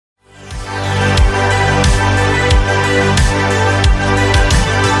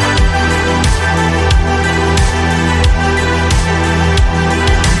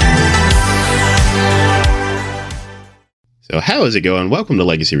How is it going? Welcome to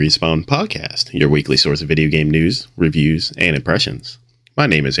Legacy Respawn Podcast, your weekly source of video game news, reviews, and impressions. My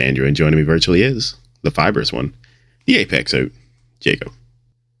name is Andrew, and joining me virtually is the fibrous one, the Apex Oat, Jacob.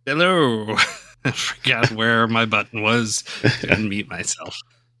 Hello. I forgot where my button was to unmute myself.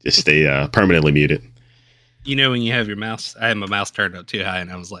 Just stay permanently muted. You know when you have your mouse, I had my mouse turned up too high, and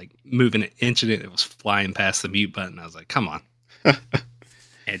I was like moving an inch in it. It was flying past the mute button. I was like, come on. I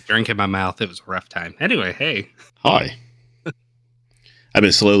had drink in my mouth. It was a rough time. Anyway, hey. Hi. I've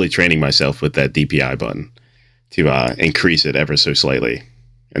been slowly training myself with that DPI button to increase it ever so slightly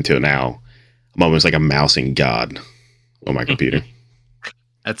until now. I'm almost like a mousing god on my computer.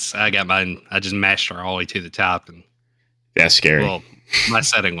 I got mine. I just mashed her all the way to the top, and that's scary. Well, my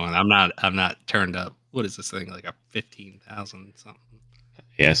setting one. I'm not turned up. What is this thing? Like a 15,000 something?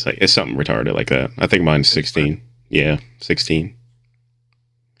 Yeah, it's something retarded like that. I think mine's 16. Yeah, 16.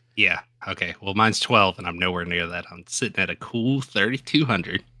 Yeah. Okay. Well, mine's 12, and I'm nowhere near that. I'm sitting at a cool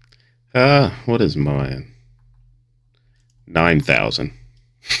 3,200. What is mine? 9,000.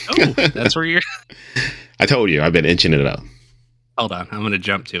 Oh, that's where you're. I told you, I've been inching it up. Hold on, I'm going to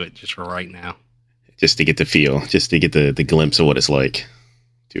jump to it just for right now. Just to get the feel, just to get the glimpse of what it's like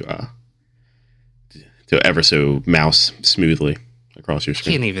to ever so mouse smoothly across your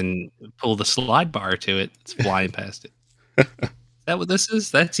screen. I can't even pull the slide bar to it. It's flying past it. Is that what this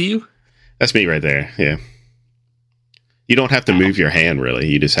is? That's you? That's me right there, yeah. You don't have to move your hand, really.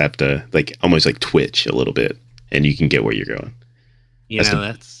 You just have to, almost twitch a little bit, and you can get where you're going. That's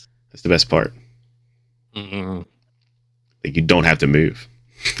the best part. Mm-hmm. You don't have to move.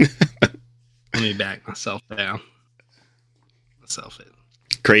 Let me back myself down.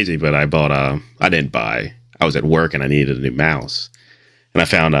 Crazy, but I bought, I didn't buy. I was at work, and I needed a new mouse. And I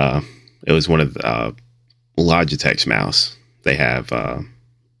found, it was one of Logitech's mouse. They have,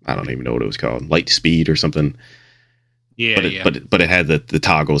 I don't even know what it was called, Light Speed or something. Yeah, but it had the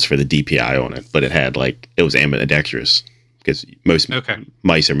toggles for the DPI on it. But it had it was ambidextrous because most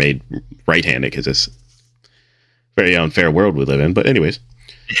mice are made right-handed because it's a very unfair world we live in. But anyways,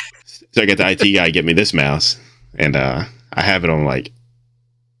 so I got the IT guy get me this mouse, and I have it on I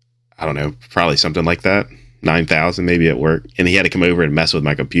don't know, probably something like that, 9,000 maybe at work. And he had to come over and mess with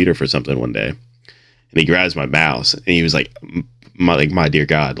my computer for something one day. And he grabs my mouse and he was like, my dear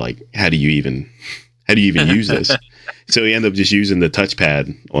God, how do you even use this? So he ended up just using the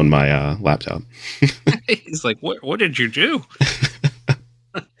touchpad on my laptop. He's like, what did you do?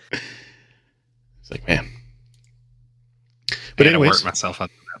 It's like, man. But I had to anyways, work myself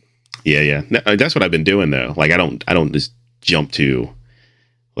up. Yeah. No, that's what I've been doing though. I don't just jump to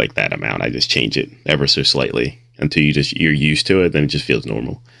that amount. I just change it ever so slightly until you're used to it. Then it just feels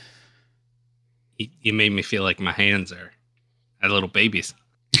normal. You made me feel like my hands are little babies.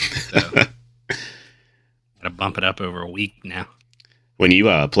 So gotta bump it up over a week now. When you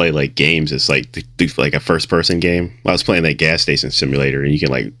play games, it's like a first person game. I was playing that gas station simulator, and you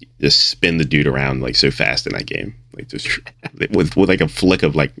can just spin the dude around so fast in that game, just with a flick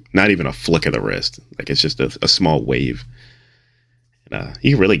of not even a flick of the wrist. It's just a small wave, and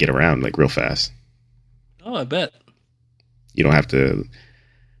you can really get around real fast. Oh, I bet. You don't have to.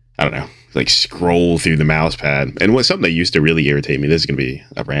 I don't know, scroll through the mouse pad. And what's something that used to really irritate me, this is gonna be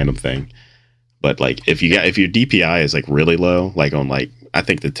a random thing, but if your DPI is really low, on I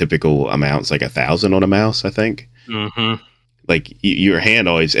think the typical amount's 1,000 on a mouse, I think. Mm-hmm. Your hand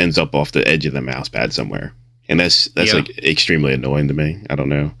always ends up off the edge of the mouse pad somewhere, and that's extremely annoying to me. I don't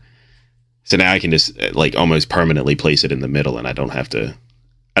know. So now I can just almost permanently place it in the middle, and I don't have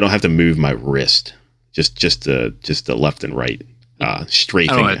to move my wrist, just the left and right.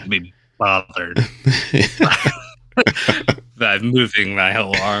 Strafing. I don't have to be bothered by moving my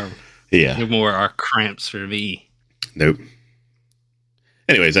whole arm. Yeah. No more are cramps for me. Nope.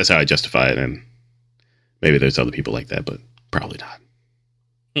 Anyways, that's how I justify it, and maybe there's other people like that, but probably not.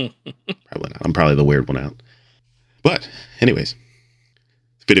 Probably not. I'm probably the weird one out. But anyways,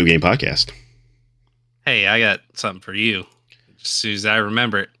 video game podcast. Hey, I got something for you. As soon as I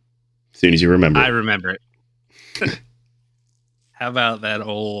remember it. As soon as you remember I remember it. How about that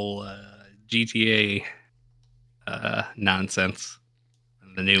old GTA nonsense?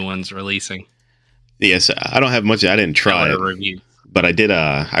 The new one's releasing. Yes, I don't have much. I didn't try it, review, but I did.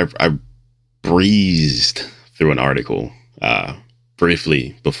 I breezed through an article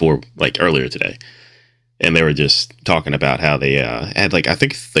briefly before, earlier today, and they were just talking about how they had I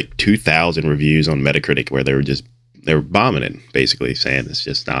think 2,000 reviews on Metacritic where they were bombing it, basically saying it's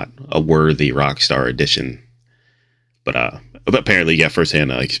just not a worthy Rockstar edition. But apparently you got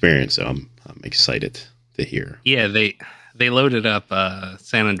firsthand experience, so I'm excited to hear. Yeah, they loaded up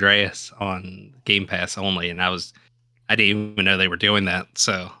San Andreas on Game Pass only, and I I didn't even know they were doing that.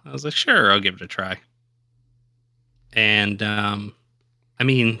 So I was like, sure, I'll give it a try. And I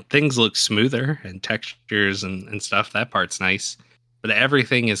mean, things look smoother and textures and stuff. That part's nice. But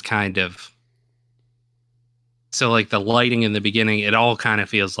everything is kind of so like the lighting in the beginning, it all kind of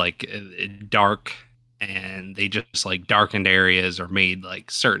feels like dark, and they just like darkened areas or made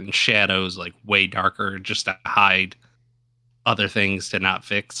like certain shadows like way darker just to hide other things to not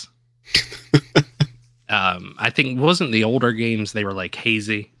fix. I think wasn't the older games, they were like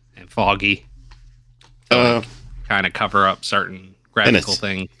hazy and foggy to like kind of cover up certain graphical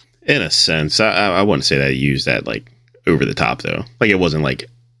things. In a sense, I wouldn't say that I used that like over the top though. Like it wasn't like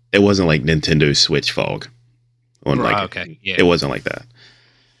Nintendo Switch fog. Okay, yeah, it wasn't like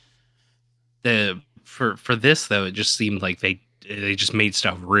that. For this though, it just seemed like they just made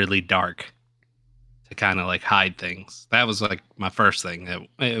stuff really dark to kind of like hide things. That was like my first thing.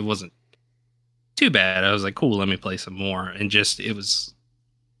 It wasn't too bad. I was like, cool, let me play some more. And just it was,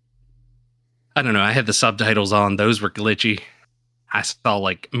 I don't know. I had the subtitles on; those were glitchy. I saw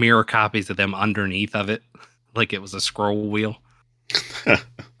like mirror copies of them underneath of it, like it was a scroll wheel.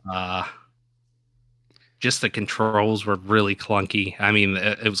 Just the controls were really clunky. I mean,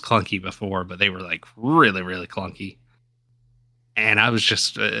 it was clunky before, but they were like really, really clunky. And I was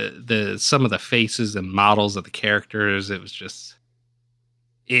just some of the faces and models of the characters. It was just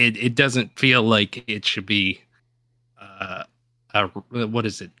it doesn't feel like it should be what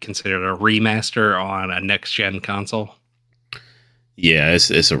is it considered, a remaster on a next gen console? Yeah,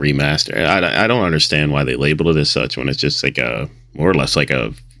 it's a remaster. I don't understand why they labeled it as such when it's just like a more or less like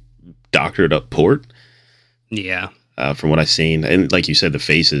a doctored up port. Yeah. From what I've seen, and like you said, the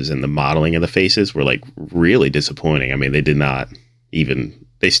faces and the modeling of the faces were like really disappointing. I mean, they did not even.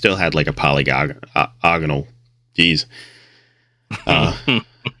 They still had like a polygonal. Geez, you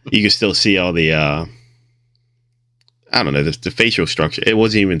can still see all the. I don't know the facial structure. It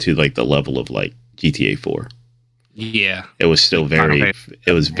wasn't even to like the level of like GTA 4. Yeah, it was still very.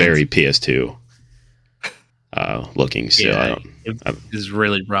 It was very PS2 looking. Still, yeah, it was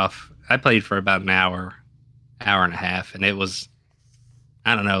really rough. I played for about an hour and a half, and it was,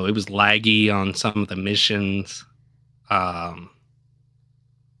 I don't know, it was laggy on some of the missions. Some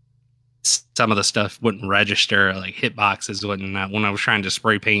of the stuff wouldn't register, like hitboxes wouldn't. When I was trying to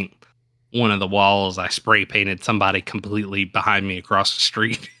spray paint one of the walls, I spray painted somebody completely behind me across the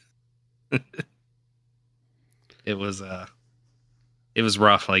street. It was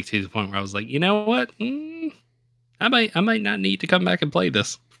rough, like to the point where I was like, you know what, I might not need to come back and play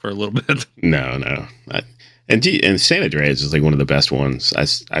this for a little bit. No. And San Andreas is like one of the best ones I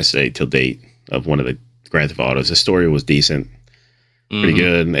say till date of one of the Grand Theft Autos. The story was decent, pretty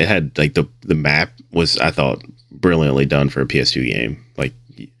good. It had like the map was, I thought, brilliantly done for a PS2 game. Like,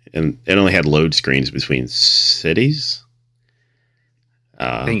 and it only had load screens between cities.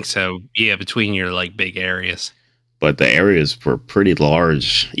 I think so. Yeah, between your like big areas. But the areas were pretty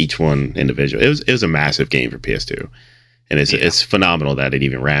large, each one individual. It was a massive game for PS2, and it's phenomenal that it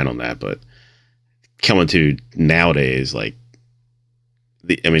even ran on that. But coming to nowadays, like,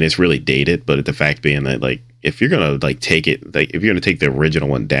 I mean, it's really dated. But the fact being that, like, if you're gonna like take it, like, if you're gonna take the original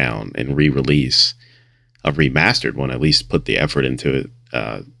one down and re-release a remastered one, at least put the effort into it.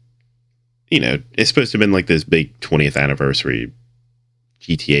 You know, it's supposed to have been like this big 20th anniversary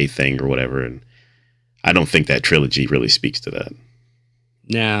GTA thing or whatever, and I don't think that trilogy really speaks to that.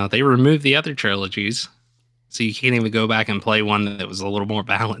 No, they removed the other trilogies, so you can't even go back and play one that was a little more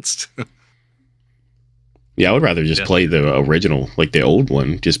balanced. Yeah, I would rather just play the original, like the old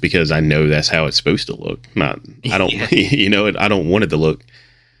one, just because I know that's how it's supposed to look. I don't, you know, I don't want it to look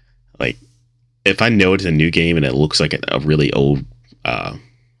like, if I know it's a new game and it looks like a really old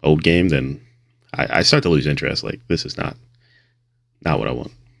game, then I start to lose interest. Like, this is not what I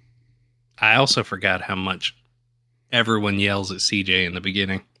want. I also forgot how much everyone yells at CJ in the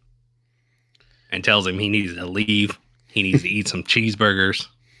beginning and tells him he needs to leave. He needs to eat some cheeseburgers.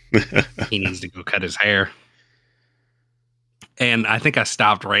 He needs to go cut his hair. And I think I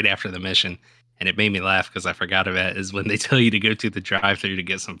stopped right after the mission, and it made me laugh because I forgot about it, is when they tell you to go to the drive-thru to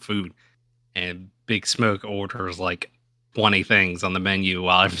get some food, and Big Smoke orders like 20 things on the menu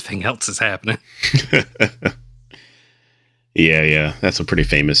while everything else is happening. Yeah. That's a pretty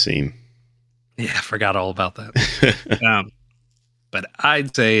famous scene. Yeah, I forgot all about that. But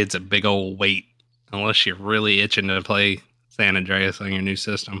I'd say it's a big old wait unless you're really itching to play San Andreas on your new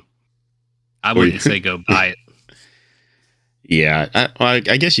system. I wouldn't say go buy it. Yeah, I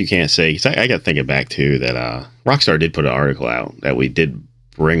guess you can't say, because I got thinking back too that Rockstar did put an article out that we did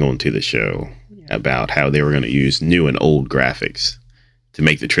bring onto the show about how they were going to use new and old graphics to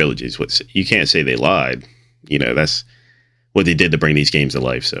make the trilogies. You can't say they lied. You know, what they did to bring these games to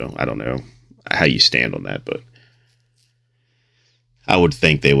life. So I don't know how you stand on that, but I would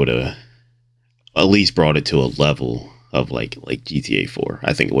think they would have at least brought it to a level of like GTA 4.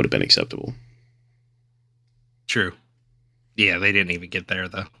 I think it would have been acceptable. True. Yeah, they didn't even get there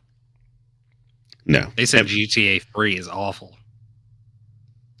though. No, they said GTA 3 is awful.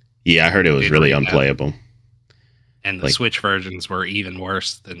 Yeah, I heard it was really unplayable. And the Switch versions were even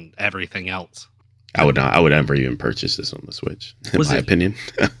worse than everything else. I would never even purchase this on the Switch, in my opinion.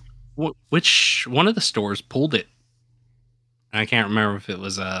 Which one of the stores pulled it? I can't remember if it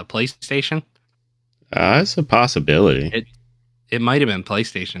was a PlayStation. It's a possibility. It might have been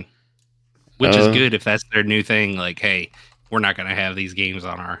PlayStation, which is good if that's their new thing. Like, hey, we're not going to have these games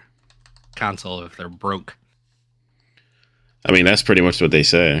on our console if they're broke. I mean, that's pretty much what they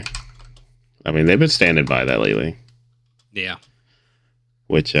say. I mean, they've been standing by that lately. Yeah.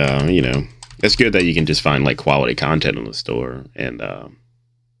 Which, you know, it's good that you can just find like quality content in the store and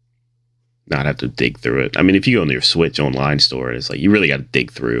not have to dig through it. I mean, if you go on your Switch online store, it's like you really got to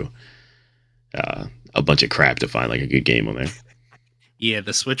dig through a bunch of crap to find like a good game on there. Yeah,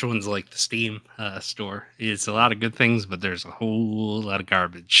 the Switch one's like the Steam store. It's a lot of good things, but there's a whole lot of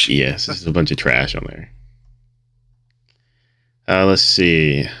garbage. Yes, there's a bunch of trash on there. Let's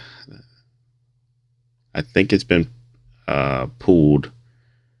see. I think it's been pulled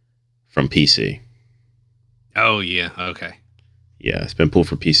from PC. Oh, yeah. Okay. Yeah, it's been pulled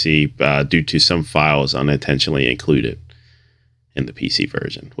from PC due to some files unintentionally included in the PC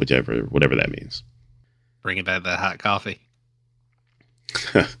version, whatever that means. Bringing back that hot coffee.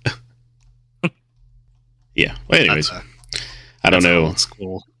 Yeah. Well, anyways, I don't know. Old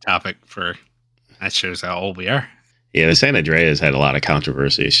school topic for that shows how old we are. Yeah, the San Andreas had a lot of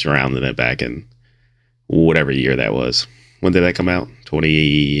controversy surrounding it back in whatever year that was. When did that come out?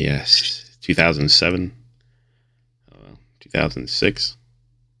 2007? 2006?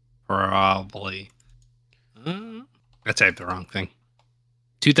 Probably. I typed the wrong thing.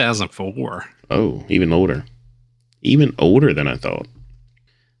 2004. Oh, even older. Even older than I thought.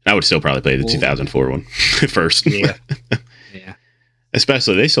 I would still probably play the 2004 one first. Yeah. Yeah.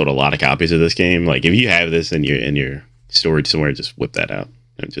 Especially, they sold a lot of copies of this game. Like, if you have this in your storage somewhere, just whip that out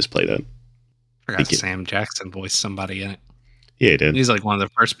and just play that. I forgot Sam Jackson voiced somebody in it. Yeah, he did. He's like one of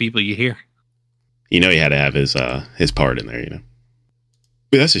the first people you hear. You know, he had to have his part in there. You know,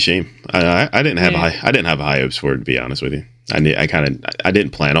 but that's a shame. I didn't have I didn't have high hopes for it, to be honest with you. I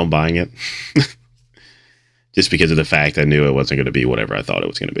didn't plan on buying it, just because of the fact I knew it wasn't going to be whatever I thought it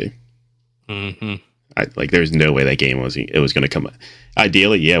was going to be. Mm-hmm. There's no way that game was going to come.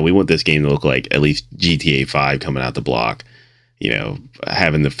 Ideally, yeah, we want this game to look like at least GTA 5 coming out the block. You know,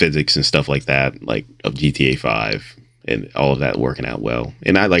 having the physics and stuff like that, like of GTA 5, and all of that working out well.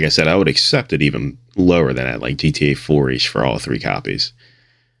 And like I said, I would accept it even lower than that, like GTA 4-ish for all 3 copies.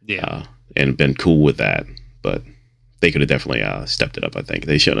 Yeah, and been cool with that. But they could have definitely stepped it up. I think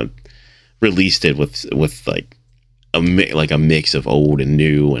they should have released it with like a mix of old and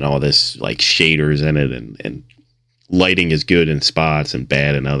new and all this like shaders in it, and lighting is good in spots and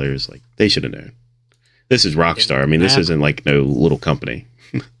bad in others. Like, they should have known. This is Rockstar. I mean, this isn't like no little company.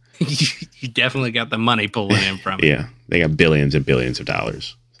 You definitely got the money pulling in from it. Yeah, they got billions and billions of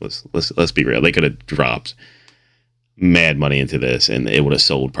dollars. Let's be real. They could have dropped mad money into this, and it would have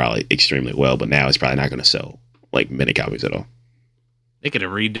sold probably extremely well. But now it's probably not going to sell like many copies at all. They could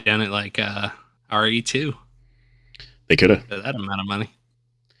have redone it like RE2. They could have. That amount of money.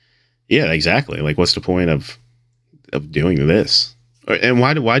 Yeah, exactly. Like, what's the point of doing this? And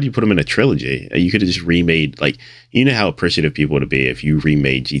why do you put them in a trilogy? You could have just remade, like, you know how appreciative people would be if you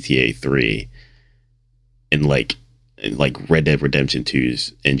remade GTA 3 in like Red Dead Redemption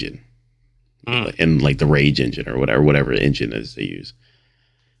 2's engine, and like the Rage engine or whatever engine is they use,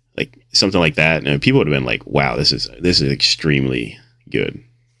 like something like that. And people would have been like, "Wow, this is extremely good."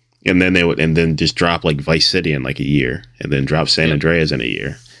 And then then just drop like Vice City in like a year, and then drop San Andreas in a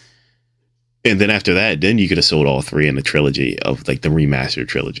year. And then after that, then you could have sold all 3 in the trilogy of like the remastered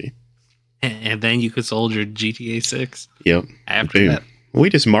trilogy. And then you could sold your GTA 6. Yep. After that.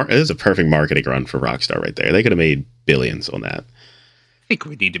 It was a perfect marketing run for Rockstar right there. They could have made billions on that. I think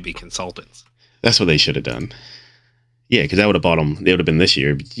we need to be consultants. That's what they should have done. Yeah, because that would have bought them. They would have been this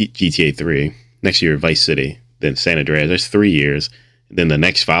year, GTA 3. Next year, Vice City. Then San Andreas. There's 3 years. Then the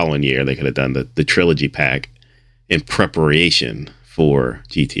next following year, they could have done the trilogy pack in preparation for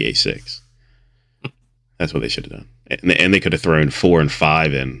GTA 6. That's what they should have done. And they could have thrown 4 and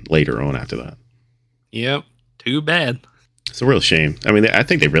 5 in later on after that. Yep. Too bad. It's a real shame. I mean, I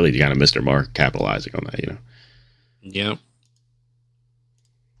think they really kind of missed their mark capitalizing on that, you know? Yep.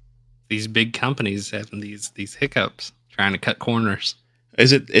 These big companies having these hiccups, trying to cut corners.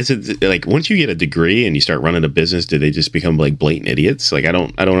 Is it like once you get a degree and you start running a business, do they just become like blatant idiots? Like I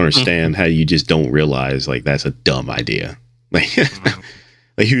don't understand how you just don't realize like that's a dumb idea. Like,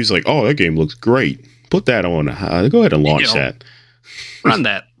 like who's like, oh, that game looks great. Put that on. Go ahead and launch that. Run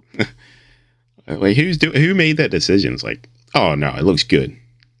that. Like who made that decision? It's like, oh no, it looks good.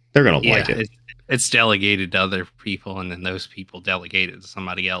 They're gonna like it. It's delegated to other people, and then those people delegate it to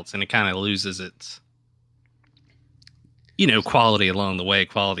somebody else, and it kind of loses its quality along the way,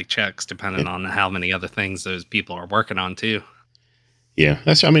 quality checks, depending on how many other things those people are working on too. Yeah,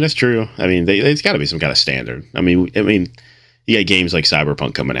 that's true. I mean, there's got to be some kind of standard. I mean, you got games like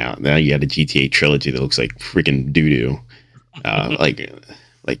Cyberpunk coming out. Now you got a GTA trilogy that looks like freaking doo-doo. Like,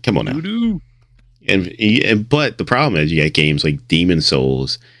 come on now. Doo-doo. And but the problem is you got games like Demon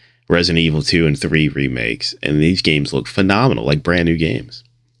Souls, Resident Evil 2 and 3 remakes, and these games look phenomenal, like brand new games.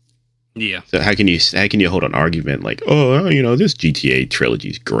 Yeah. So how can you hold an argument like, oh, this GTA trilogy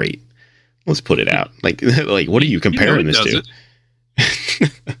is great. Let's put it out. Like what are you comparing this to?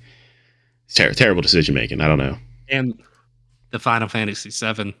 It's terrible decision making. I don't know. And the Final Fantasy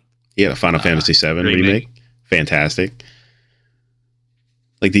VII. Yeah, the Final Fantasy VII remake. Fantastic.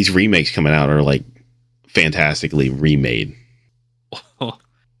 Like these remakes coming out are like fantastically remade.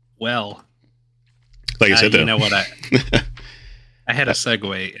 Well, like I said, though, you know what I had a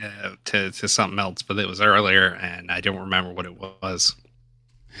segue to something else, but it was earlier, and I don't remember what it was.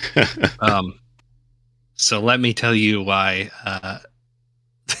 So let me tell you why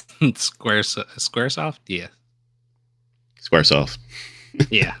Squaresoft, yeah, Squaresoft,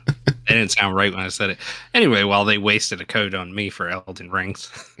 yeah, it didn't sound right when I said it. Anyway, while they wasted a code on me for Elden Rings.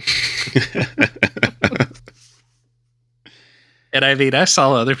 And I mean, I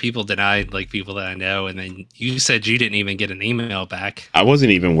saw other people denied, like people that I know, and then you said you didn't even get an email back. I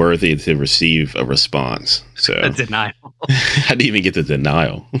wasn't even worthy to receive a response. So a denial. I didn't even get the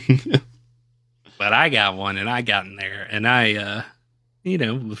denial. But I got one, and I got in there, and I,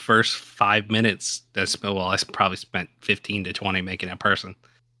 the first 5 minutes, I probably spent 15 to 20 making a person,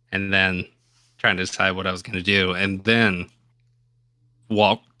 and then trying to decide what I was going to do, and then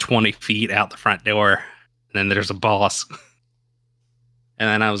walk 20 feet out the front door, and then there's a boss. And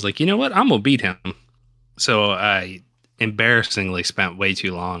then I was like, you know what? I'm going to beat him. So I embarrassingly spent way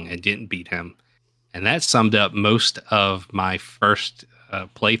too long and didn't beat him. And that summed up most of my first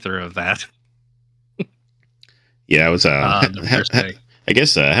playthrough of that. Yeah, it was the first day. I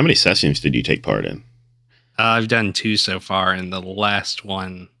guess, how many sessions did you take part in? I've done 2 so far, and the last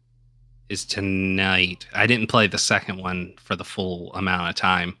one is tonight. I didn't play the second one for the full amount of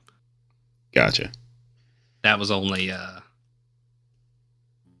time. Gotcha. That was only...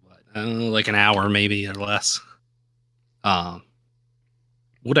 like an hour maybe or less.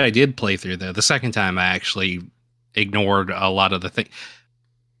 What I did play through though, the second time I actually ignored a lot of the things.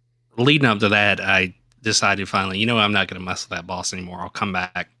 Leading up to that, I decided finally, I'm not going to mess with that boss anymore. I'll come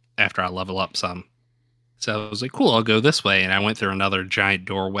back after I level up some. So I was like, cool, I'll go this way. And I went through another giant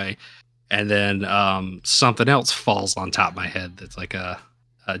doorway. And then something else falls on top of my head that's like a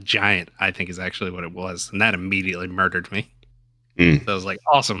giant, I think is actually what it was. And that immediately murdered me. So I was like,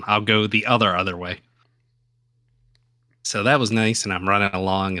 awesome, I'll go the other way. So that was nice, and I'm running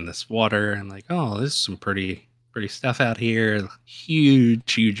along in this water, and like, oh, this is some pretty stuff out here.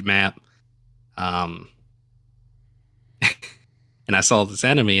 Huge map. And I saw this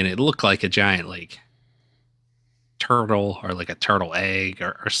enemy, and it looked like a giant like turtle or like a turtle egg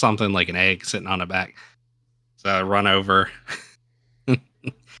or something, like an egg sitting on the back. So I run over and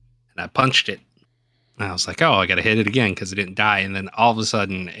I punched it. And I was like, oh, I got to hit it again because it didn't die. And then all of a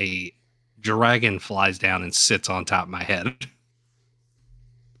sudden, a dragon flies down and sits on top of my head.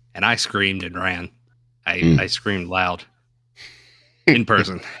 And I screamed and ran. I screamed loud in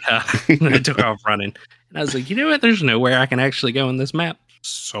person. I took off running. And I was like, you know what? There's nowhere I can actually go in this map.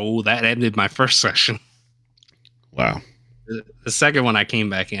 So that ended my first session. Wow. The second one I came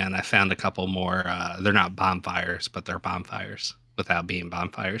back in, I found a couple more. They're not bonfires, but they're bonfires without being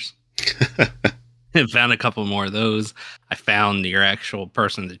bonfires. I found a couple more of those. I found your actual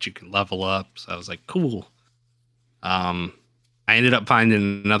person that you can level up. So I was like, cool. I ended up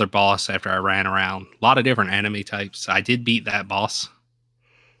finding another boss after I ran around. A lot of different enemy types. I did beat that boss.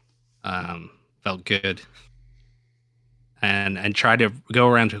 Felt good. And tried to go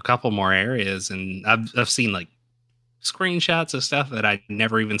around to a couple more areas. And I've seen like screenshots of stuff that I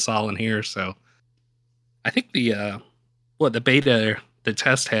never even saw in here. So I think the beta... The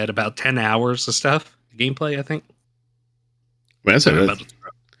test had about 10 hours of stuff, gameplay, I think. Man, that's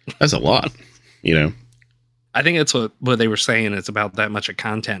a lot, I think that's what they were saying. It's about that much of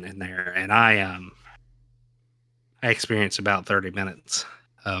content in there. And I I experienced about 30 minutes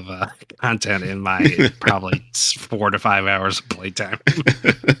of content in my probably 4 to 5 hours of playtime.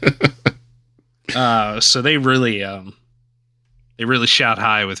 So they really shot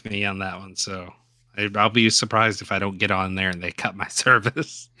high with me on that one. So I'll be surprised if I don't get on there and they cut my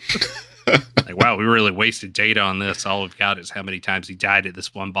service. Like, wow, we really wasted data on this. All we've got is how many times he died at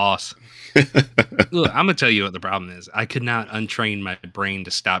this one boss. Look, I'm gonna tell you what the problem is. I could not untrain my brain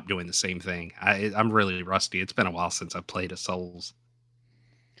to stop doing the same thing. I'm really rusty. It's been a while since I played a Souls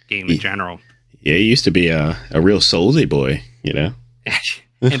game in general. Yeah, you used to be a real Soulsy boy, you know.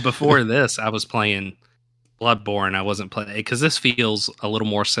 And before this, I was playing Bloodborne. I wasn't playing because this feels a little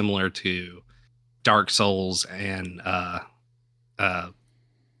more similar to Dark Souls and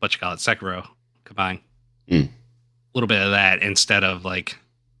what you call it, Sekiro combined. A little bit of that instead of like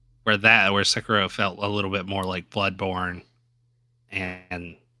where Sekiro felt a little bit more like Bloodborne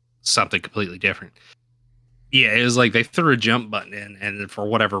and something completely different. Yeah, it was like they threw a jump button in, and for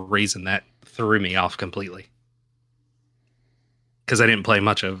whatever reason that threw me off completely. Because I didn't play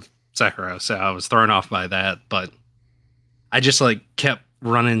much of Sekiro, so I was thrown off by that, but I just like kept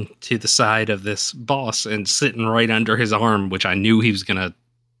running to the side of this boss and sitting right under his arm, which I knew he was gonna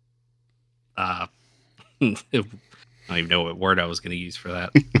I don't even know what word I was going to use for that.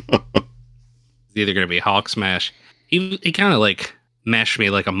 It's either going to be Hawk Smash. He kind of like mashed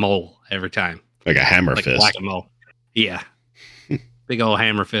me like a mole every time. Like a hammer fist. Like a mole. Yeah. Big old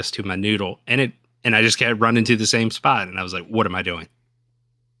hammer fist to my noodle. And I just kept running to the same spot. And I was like, what am I doing?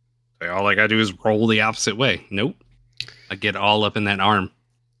 So all I got to do is roll the opposite way. Nope. I get all up in that arm.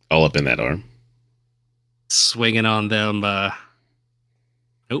 All up in that arm. Swinging on them.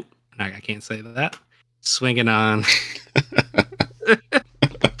 Nope. I can't say that. Swinging on.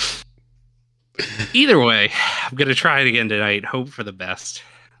 Either way, I'm going to try it again tonight. Hope for the best.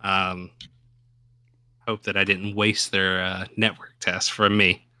 Hope that I didn't waste their network test from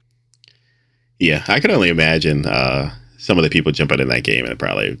me. Yeah, I can only imagine some of the people jumping in that game and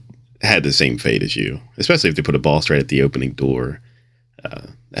probably had the same fate as you, especially if they put a boss right at the opening door.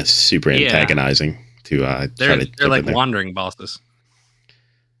 That's super antagonizing to try to. They're like wandering bosses.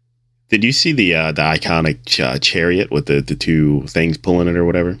 Did you see the iconic chariot with the two things pulling it or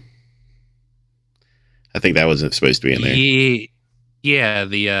whatever? I think that wasn't supposed to be in there. Yeah,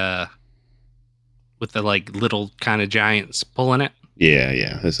 the with the like little kind of giants pulling it.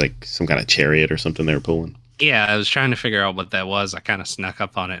 Yeah. It's like some kind of chariot or something they were pulling. Yeah, I was trying to figure out what that was. I kind of snuck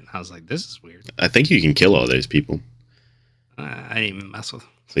up on it and I was like, this is weird. I think you can kill all those people. I didn't even mess with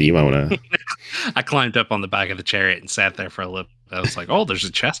them. So you might want to... I climbed up on the back of the chariot and sat there for a little. I was like, oh, there's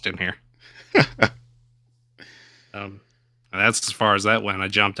a chest in here. That's as far as that went. I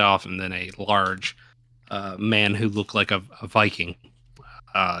jumped off, and then a large man who looked like a Viking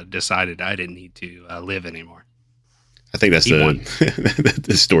decided I didn't need to live anymore. I think that's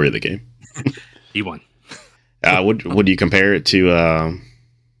the story of the game. He won. Would you compare it to?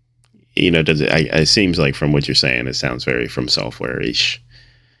 Does it? It seems like from what you're saying, it sounds very From Software-ish.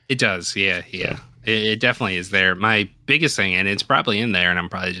 It does, yeah. So. It definitely is there. My biggest thing, and it's probably in there, and I'm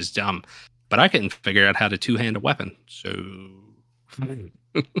probably just dumb, but I couldn't figure out how to two-hand a weapon. So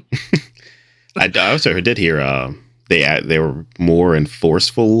I also did hear they were more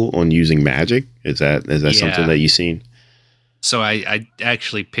enforceful on using magic. Is that something that you've seen? So I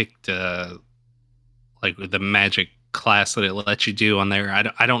actually picked like the magic class that it lets you do on there.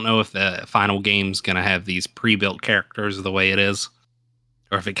 I don't know if the final game's gonna have these pre-built characters the way it is,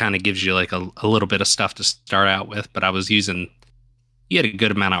 or if it kind of gives you like a little bit of stuff to start out with. But I was using, you had a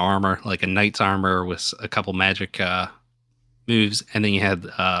good amount of armor, like a knight's armor with a couple magic moves, and then you had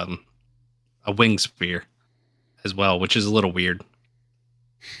a wing spear as well, which is a little weird.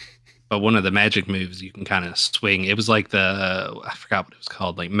 But one of the magic moves you can kind of swing. It was like I forgot what it was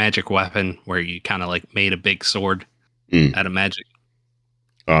called, like magic weapon, where you kind of like made a big sword out of magic.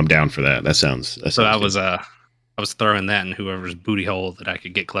 Oh, I'm down for that. That sounds so I was throwing that in whoever's booty hole that I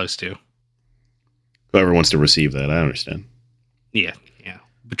could get close to. Whoever wants to receive that, I understand. Yeah.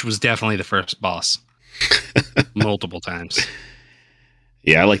 Which was definitely the first boss. Multiple times.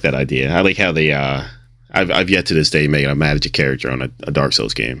 Yeah, I like that idea. I like how they I've yet to this day made a magic character on a Dark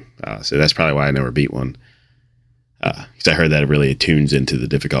Souls game. So that's probably why I never beat one. Because I heard that it really tunes into the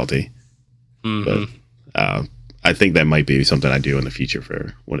difficulty. Mm-hmm. But I think that might be something I do in the future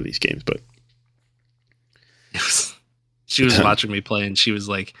for one of these games. But she was watching me play, and she was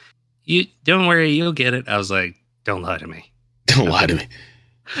like, "You don't worry, you'll get it." I was like, "Don't lie to me. Don't lie to me."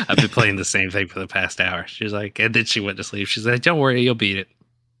 I've been playing the same thing for the past hour. She's like, and then she went to sleep. She's like, "Don't worry, you'll beat it."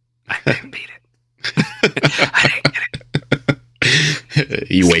 I didn't beat it. I didn't get it.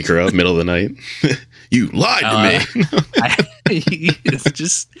 You wake her up middle of the night. You lied to me. It's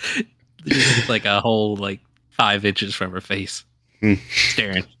just like a whole like 5 inches from her face,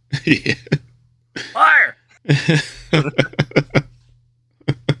 staring. Yeah. Fire!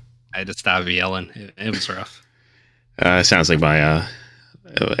 I had to stop yelling. It was rough. Sounds like my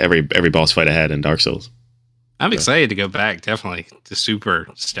every boss fight I had in Dark Souls. I'm excited to go back. Definitely, just super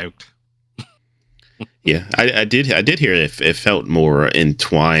stoked. Yeah, I did hear it felt more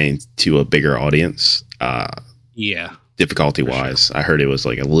entwined to a bigger audience. Yeah, difficulty wise, sure. I heard it was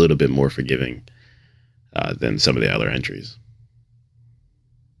like a little bit more forgiving than some of the other entries.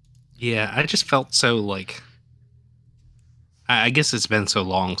 Yeah, I just felt so like. I guess it's been so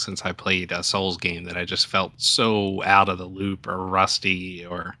long since I played a Souls game that I just felt so out of the loop or rusty,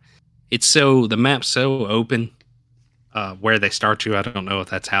 or the map's so open. Where they start you, I don't know if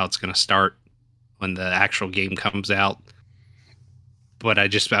that's how it's going to start when the actual game comes out. But I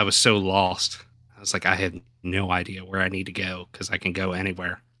was so lost. I was like, I have no idea where I need to go because I can go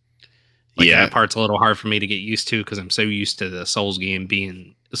anywhere. Like, yeah, that part's a little hard for me to get used to because I'm so used to the Souls game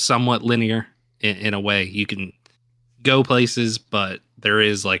being somewhat linear in a way. You can go places, but there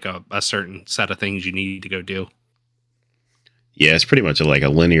is like a certain set of things you need to go do. Yeah, it's pretty much like a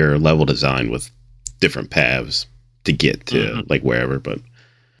linear level design with different paths to get to like wherever. But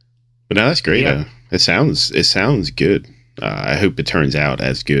no, that's great. Yeah. It sounds good. I hope it turns out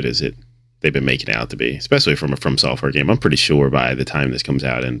as good as they've been making it out to be, especially from a From Software game. I'm pretty sure by the time this comes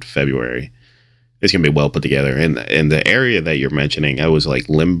out in February, it's gonna be well put together. And the area that you're mentioning, I was like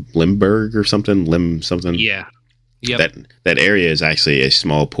Limburg or something, something. Yeah. Yep. That area is actually a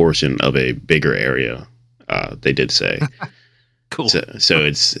small portion of a bigger area. They did say. Cool. So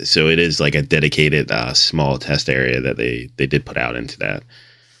it is like a dedicated small test area that they did put out into that.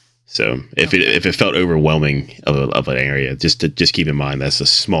 So if it felt overwhelming of an area, just keep in mind that's a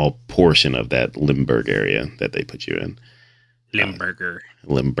small portion of that Limburg area that they put you in. Limburg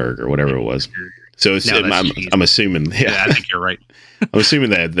or whatever it was. So I'm assuming. Yeah, I think you're right. I'm assuming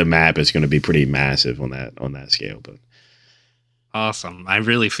that the map is going to be pretty massive on that scale. But awesome. I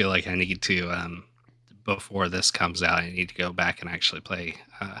really feel like I need to before this comes out, I need to go back and actually play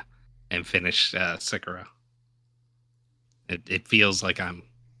and finish Sekiro. It feels like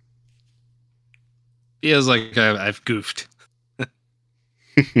I've goofed.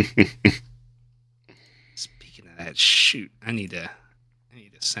 Speaking of that, shoot, I need to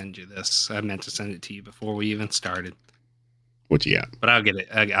send you this. I meant to send it to you before we even started. What you got? But I'll get it.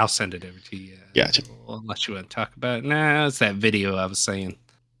 I'll send it over to you. Gotcha. Unless you want to talk about it. Nah, it's that video I was saying.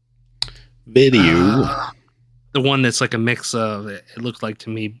 Video? The one that's like a mix of, it looked like to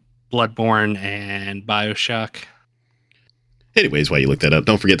me, Bloodborne and Bioshock. Anyways, while you look that up,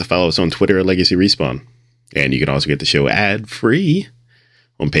 don't forget to follow us on Twitter at Legacy Respawn. And you can also get the show ad-free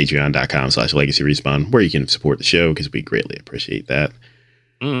on patreon.com/Legacy Respawn, where you can support the show because we greatly appreciate that.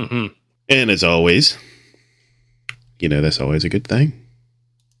 Mm-hmm. And as always, that's always a good thing.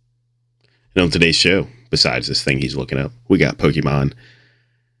 And on today's show, besides this thing he's looking up, we got Pokemon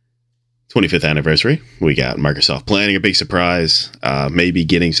 25th anniversary. We got Microsoft planning a big surprise, maybe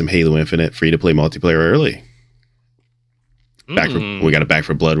getting some Halo Infinite free-to-play multiplayer early. We got a Back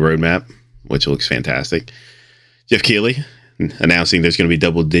 4 Blood roadmap, which looks fantastic. Jeff Keighley announcing there's going to be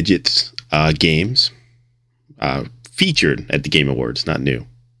double digits games featured at the Game Awards, not new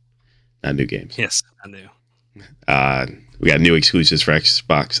games. Yes, I knew. We got new exclusives for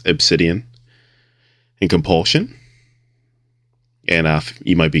Xbox, Obsidian and Compulsion. And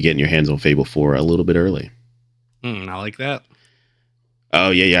you might be getting your hands on Fable 4 a little bit early. I like that. Oh,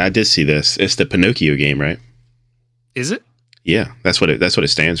 yeah, I did see this. It's the Pinocchio game, right? Is it? Yeah, that's what it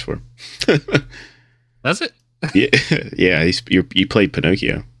stands for. Does it? Yeah. You played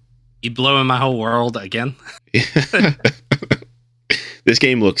Pinocchio. You blowing my whole world again? This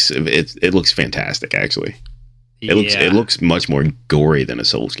game looks fantastic. Actually, it looks much more gory than a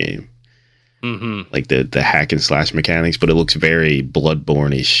Souls game. Mm-hmm. Like the hack and slash mechanics, but it looks very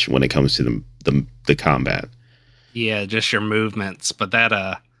Bloodborne-ish when it comes to the combat. Yeah, just your movements, but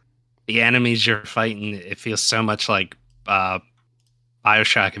that the enemies you're fighting, it feels so much like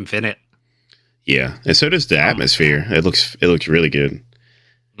Bioshock Infinite. Yeah, and so does the atmosphere. It looks really good.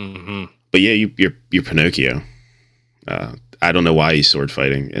 Mm-hmm. But yeah, you're Pinocchio. I don't know why he's sword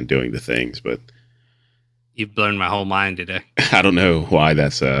fighting and doing the things, but you've blown my whole mind today. I don't know why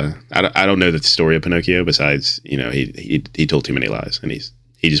that's. I don't know the story of Pinocchio. Besides, he told too many lies, and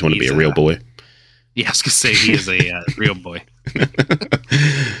he just wanted to be a real boy. Yeah, I was gonna say he is a real boy.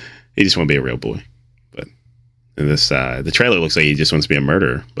 He just want to be a real boy. But in this, the trailer looks like he just wants to be a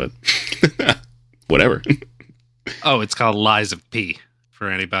murderer. But whatever. Oh, it's called Lies of P for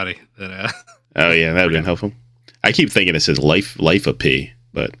anybody that Oh yeah, that would have been helpful. I keep thinking it says life of P,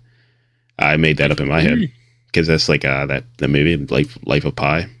 but I made that up in my head because that's like the movie Life of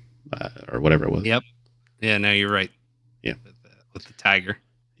Pi or whatever it was. Yep. Yeah. No, you're right. Yeah. With the tiger.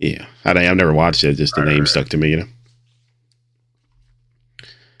 Yeah, I've never watched it. Just the name stuck to me,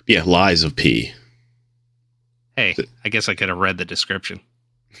 Yeah, Lies of P. Hey, I guess I could have read the description.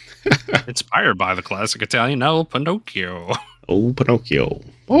 Inspired by the classic Italian novel Pinocchio. Oh, Pinocchio.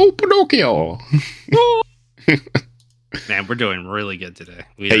 Oh, Pinocchio. Man, we're doing really good today.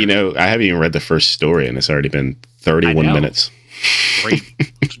 Hey, I haven't even read the first story, and it's already been 31 minutes. Great.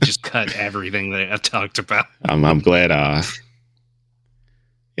 Just cut everything that I talked about. I'm glad.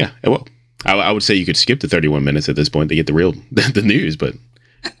 Yeah, well, I would say you could skip the 31 minutes at this point to get the news, but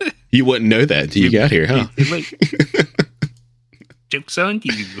you wouldn't know that until you got here, huh? Joke's on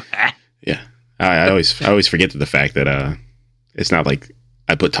you. Yeah, I always forget the fact that it's not like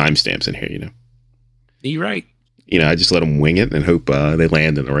I put timestamps in here. You're right. I just let them wing it and hope they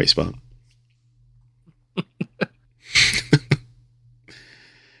land in the right spot.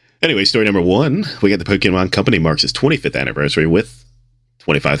 Anyway, story number 1. We got the Pokemon Company marks its 25th anniversary with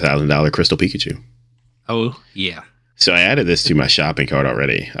 $25,000 Crystal Pikachu. Oh, yeah. So I added this to my shopping cart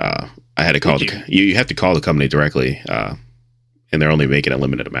already. I had to call you have to call the company directly, and they're only making a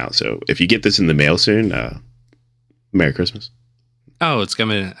limited amount. So if you get this in the mail soon, Merry Christmas. Oh, it's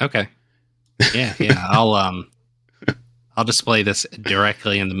coming. Okay. Yeah. I'll display this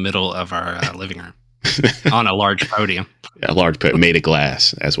directly in the middle of our living room on a large podium. A large podium made of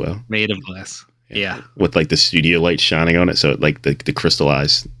glass as well. Made of glass. Yeah. With like the studio light shining on it, so it like the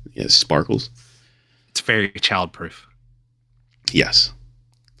crystallized sparkles. It's very childproof. Yes.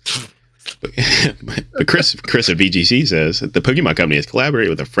 But Chris at VGC says the Pokemon Company has collaborated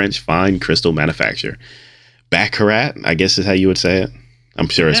with a French fine crystal manufacturer. Baccarat, I guess is how you would say it. I'm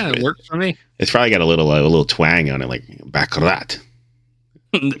sure it works for me. It's probably got a little twang on it, like Baccarat.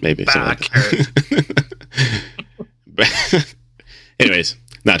 Maybe. Anyways,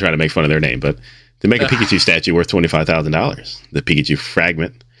 not trying to make fun of their name, but to make a Pikachu statue worth $25,000, the Pikachu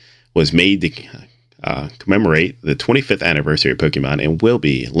fragment was made to commemorate the 25th anniversary of Pokemon and will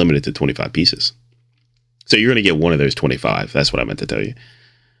be limited to 25 pieces. So you're going to get one of those 25. That's what I meant to tell you.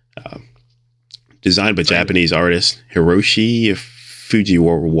 Designed by Japanese artist Hiroshi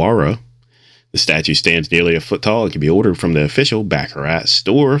Fujiwara, the statue stands nearly a foot tall and can be ordered from the official Baccarat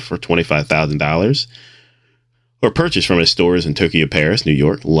store for $25,000 or purchased from its stores in Tokyo, Paris, New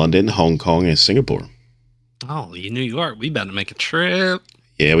York, London, Hong Kong, and Singapore. Oh, New York. We about to make a trip.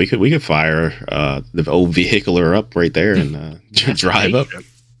 Yeah, we could fire the old vehicular up right there and drive up. Trip.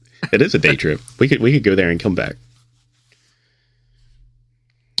 It is a day trip. We could go there and come back.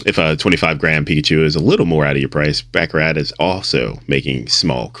 If a 25-gram Pikachu is a little more out of your price, Baccarat is also making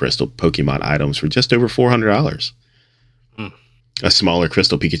small crystal Pokemon items for just over $400. A smaller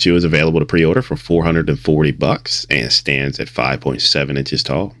crystal Pikachu is available to pre-order for $440 and stands at 5.7 inches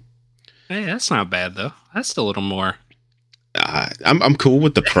tall. Hey, that's not bad though. That's still a little more. I'm cool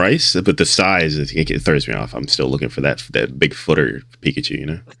with the price, but the size it throws me off. I'm still looking for that big footer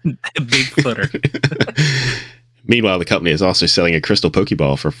Pikachu, Big footer. Meanwhile, the company is also selling a crystal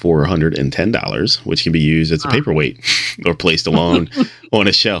Pokeball for $410, which can be used as a paperweight or placed alone on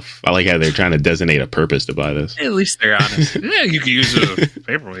a shelf. I like how they're trying to designate a purpose to buy this. At least they're honest. Yeah, you can use a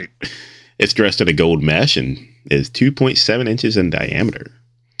paperweight. It's dressed in a gold mesh and is 2.7 inches in diameter.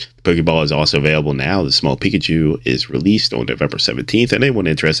 The Pokeball is also available now. The small Pikachu is released on November 17th, and anyone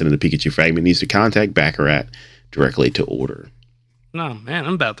interested in the Pikachu fragment needs to contact Baccarat directly to order. No, man,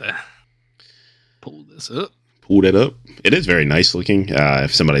 I'm about to pull this up. Pulled it up. It is very nice looking.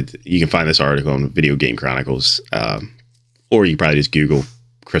 If you can find this article on Video Game Chronicles, or you can probably just Google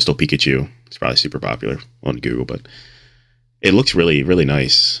Crystal Pikachu. It's probably super popular on Google, but it looks really, really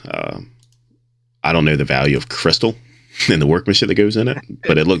nice. I don't know the value of crystal and the workmanship that goes in it,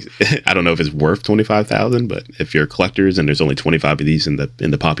 but it looks. I don't know if it's worth $25,000, but if you're collectors and there's only 25 of these in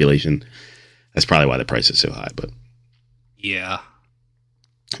the population, that's probably why the price is so high. But yeah,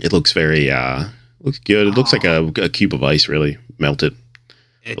 it looks very. Looks good. It looks like a cube of ice, really melted.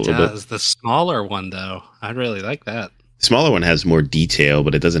 It does. The smaller one, though, I really like that. The smaller one has more detail,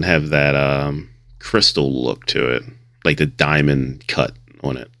 but it doesn't have that crystal look to it, like the diamond cut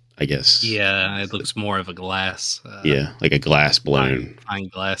on it, I guess. Yeah, it looks more of a glass. Yeah, like a glass blown. Fine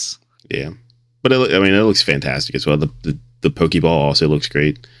glass. Yeah, but it looks fantastic as well. The Pokeball also looks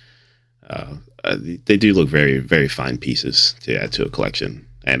great. They do look very, very fine pieces to add to a collection.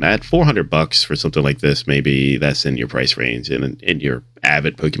 And at $400 for something like this, maybe that's in your price range. And in your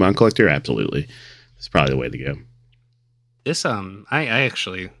avid Pokemon collector, absolutely, it's probably the way to go. This I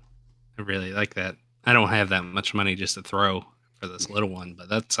I really like that. I don't have that much money just to throw for this little one, but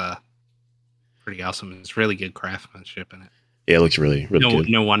that's pretty awesome. It's really good craftsmanship in it. Yeah, it looks really good.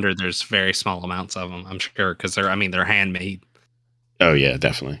 No wonder there's very small amounts of them. I'm sure because they're handmade. Oh yeah,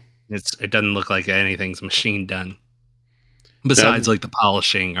 definitely. It doesn't look like anything's machine done. Besides, like the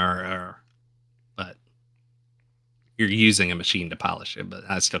polishing, but you're using a machine to polish it. But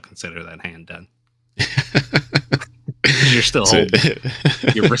I still consider that hand done. You're still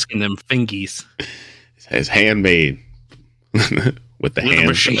you're risking them fingies. It's handmade with the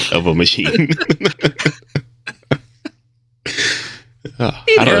hands of a machine.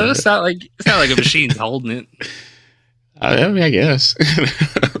 It's not like a machine's holding it. I mean, I guess.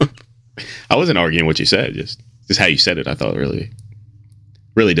 I wasn't arguing what you said. Just how you said it. I thought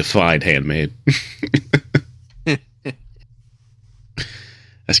really defined handmade.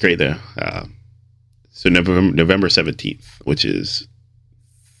 That's great though. So November 17th, which is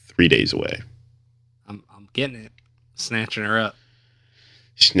 3 days away. I'm getting it. Snatching her up.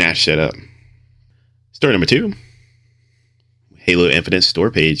 Snatch that up. Story number 2. Halo Infinite store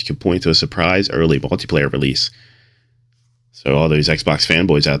page could point to a surprise early multiplayer release. So all those Xbox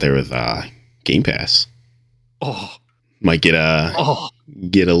fanboys out there with Game Pass might get a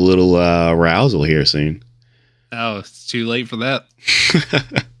little arousal here soon. Oh, it's too late for that.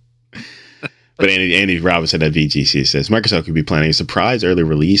 But Andy Robinson at VGC says Microsoft could be planning a surprise early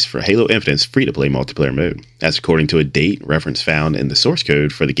release for Halo Infinite's free-to-play multiplayer mode. That's according to a date reference found in the source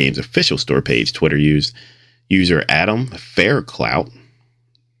code for the game's official store page. Twitter user Adam Fairclout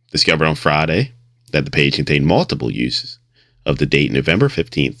discovered on Friday that the page contained multiple uses of the date November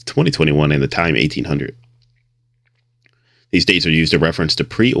 15th, 2021 and the time 1800. These dates are used to reference the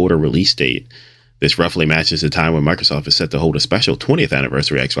pre-order release date. This roughly matches the time when Microsoft is set to hold a special 20th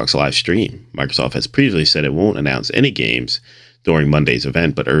anniversary Xbox Live stream. Microsoft has previously said it won't announce any games during Monday's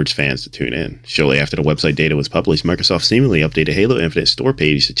event, but urged fans to tune in. Shortly after the website data was published, Microsoft seemingly updated Halo Infinite store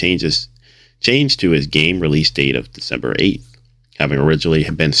page to change to its game release date of December 8th. Having originally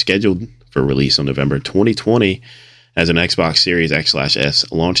been scheduled for release on November 2020 as an Xbox Series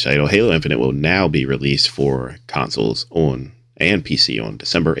X/S launch title, Halo Infinite will now be released for consoles and PC on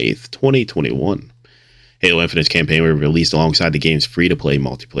December 8th, 2021. Halo Infinite's campaign will be released alongside the game's free-to-play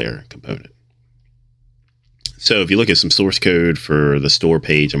multiplayer component. So if you look at some source code for the store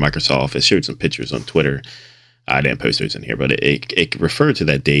page of Microsoft, it showed some pictures on Twitter. I didn't post those in here, but it referred to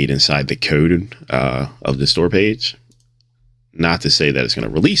that date inside the code of the store page. Not to say that it's going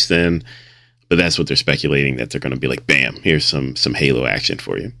to release then, but that's what they're speculating, that they're going to be like, bam, here's some Halo action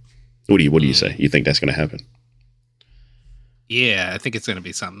for you. What do you say? You think that's going to happen? Yeah, I think it's going to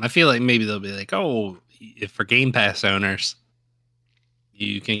be something. I feel like maybe they'll be like, oh, if for Game Pass owners,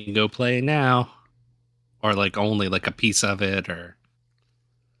 you can go play now, or like only like a piece of it, or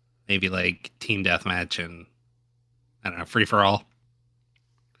maybe like Team Deathmatch and I don't know, free for all.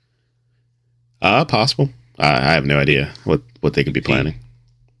 Possible. I have no idea what they could be planning.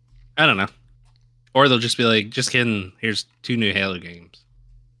 I don't know. Or they'll just be like, just kidding, here's 2 new Halo games.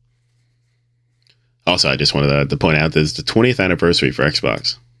 Also, I just wanted to point out this is the 20th anniversary for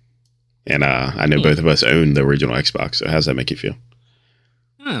Xbox. And I know both of us own the original Xbox, so how does that make you feel?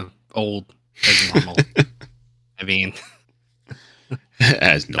 Old as normal. I mean,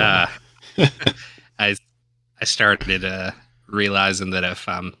 as normal. I started realizing that if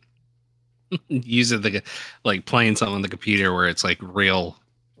I'm using playing something on the computer where it's like real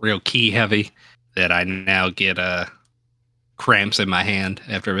key heavy, that I now get cramps in my hand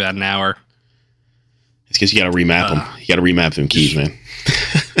after about an hour. It's because you got to remap them. You got to remap them keys, man.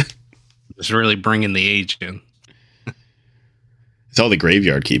 It's really bringing the age in. It's all the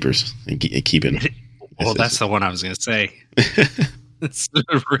graveyard keepers and keeping. Well, that's the one I was going to say. It's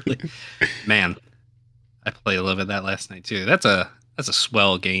really, man. I played a little bit of that last night too. That's a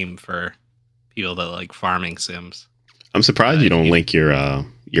swell game for people that like farming sims. I'm surprised you don't link your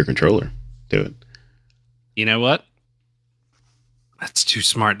controller to it. You know what? That's too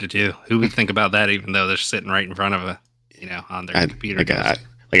smart to do. Who would think about that? Even though they're sitting right in front of on their computer.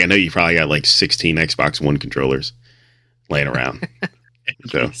 I know you probably got like 16 Xbox One controllers laying around.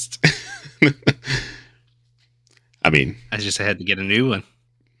 So, I mean, I just had to get a new one.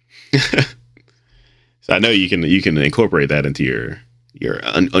 So I know you can incorporate that into your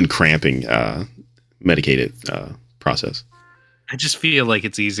uncramping medicated process. I just feel like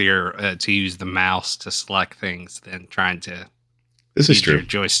it's easier to use the mouse to select things than trying to. This is true. Your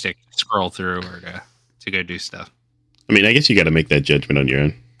joystick to scroll through or to go do stuff. I mean, I guess you got to make that judgment on your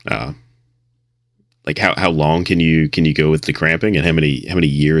own. Like how long can you go with the cramping, and how many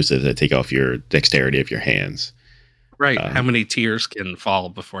years does that take off your dexterity of your hands? Right. How many tears can fall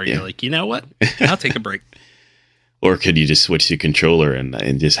before you're like, you know what? I'll take a break. Or could you just switch to controller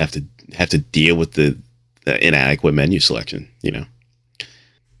and just have to deal with the inadequate menu selection? You know,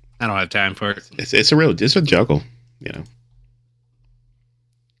 I don't have time for it. It's a juggle. You know,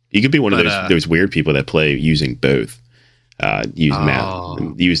 you could be one of those weird people that play using both. Use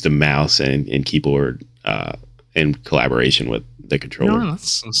the mouse and keyboard in collaboration with the controller. No,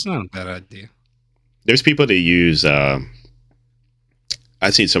 that's not a bad idea. There's people that use. I've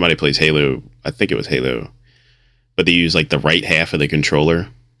seen somebody plays Halo. I think it was Halo, but they use like the right half of the controller,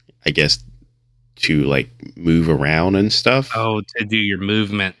 I guess, to like move around and stuff. Oh, to do your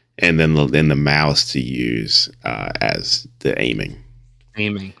movement, and then the mouse to use as the aiming.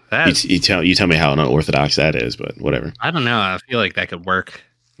 You tell me how unorthodox that is, but whatever. I don't know. I feel like that could work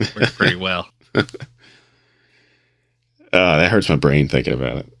pretty well. That hurts my brain thinking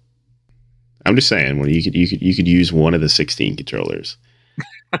about it. I'm just saying, when you could use one of the 16 controllers,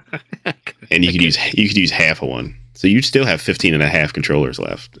 and you could use half of one, so you'd still have 15 and a half controllers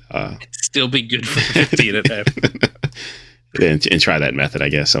left. It'd still be good for 15 and a half. and try that method, I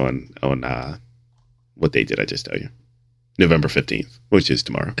guess, on what date did I just tell you? November 15th, which is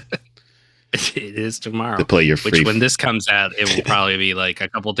tomorrow. It is tomorrow. To play your free. Which, when this comes out, it will probably be like a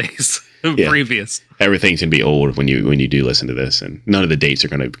couple days previous. Everything's gonna be old when you do listen to this, and none of the dates are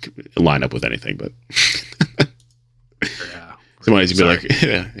gonna line up with anything. But somebody's gonna be like,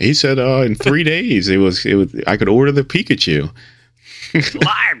 yeah, he said in 3 days it was I could order the Pikachu.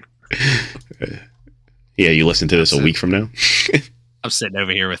 Live. Yeah, you listen to this a week from now. I'm sitting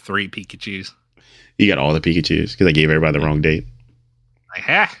over here with 3 Pikachus. You got all the Pikachus because I gave everybody the wrong date. Like,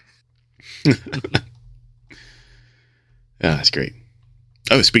 ha. That's great.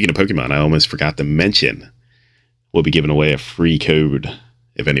 Oh, speaking of Pokemon, I almost forgot to mention we'll be giving away a free code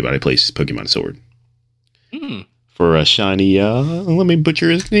if anybody plays Pokemon Sword. For a shiny, let me butcher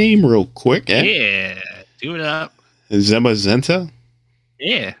his name real quick. Yeah, do it up. Zamazenta?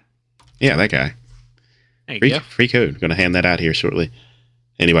 Yeah. Yeah, that guy. There you go. Free code. Going to hand that out here shortly.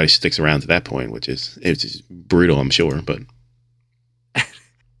 Anybody sticks around to that point, it's just brutal, I'm sure, but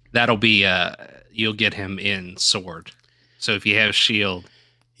that'll be you'll get him in Sword. So if you have Shield,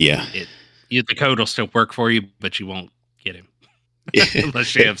 the code will still work for you, but you won't get him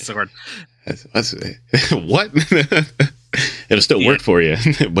unless you have Sword. That's what? It'll still work for you,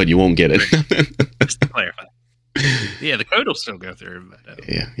 but you won't get it. Just to clarify. Yeah, the code will still go through, but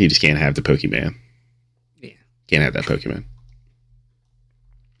you just can't have the Pokemon. Yeah, can't have that Pokemon.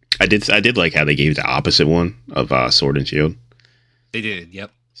 I did like how they gave the opposite one of Sword and Shield. They did, yep.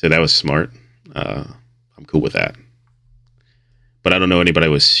 So that was smart. I'm cool with that. But I don't know anybody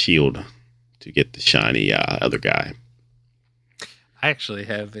with Shield to get the shiny other guy. I actually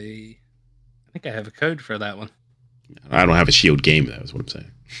have I think I have a code for that one. I don't have a Shield game, though, is what I'm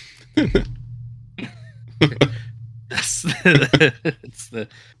saying.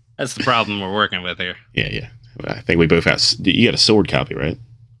 That's the problem we're working with here. Yeah. I think we both have. You got a Sword copy, right?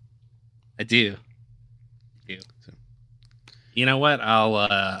 I do. You know what?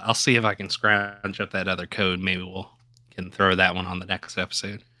 I'll see if I can scrounge up that other code. Maybe we can throw that one on the next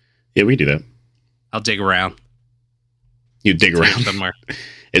episode. Yeah, we can do that. I'll dig around. You dig around somewhere.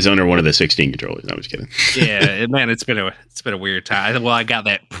 It's under one of the 16 controllers. No, I'm just kidding. Yeah, man, it's been a weird time. Well, I got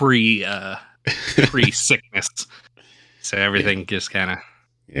that pre sickness, so everything just kind of.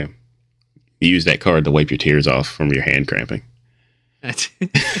 Yeah, you use that card to wipe your tears off from your hand cramping.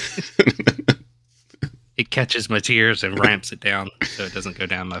 It catches my tears and ramps it down so it doesn't go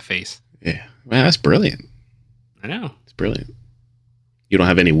down my face. Yeah, man, that's brilliant. I know, it's brilliant. You don't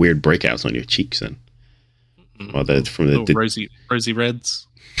have any weird breakouts on your cheeks, then. Well, that's from the rosy reds.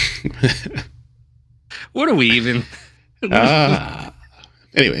 What are we even? Anyway,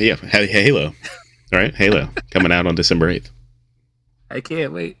 yeah, Halo. All right, Halo coming out on December 8th. I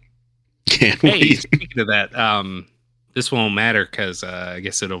can't wait. Can't wait. Speaking of that, this won't matter because I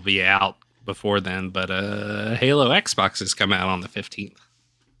guess it'll be out before then. But Halo Xbox has come out on the 15th.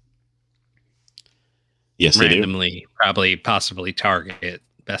 Yes, randomly, probably, possibly Target,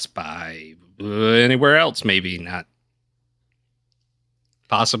 Best Buy, anywhere else, maybe not.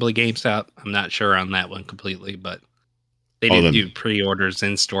 Possibly GameStop. I'm not sure on that one completely, but they didn't do pre-orders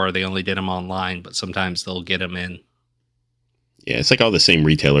in store. They only did them online, but sometimes they'll get them in. Yeah, it's like all the same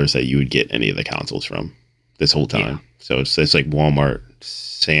retailers that you would get any of the consoles from this whole time. Yeah. So it's like Walmart,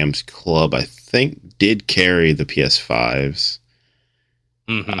 Sam's Club, I think, did carry the PS5s.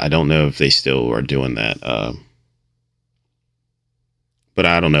 Mm-hmm. I don't know if they still are doing that. But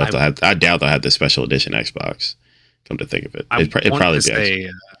I don't know if they'll have. I doubt they'll have the special edition Xbox. Come to think of it, it'd probably be.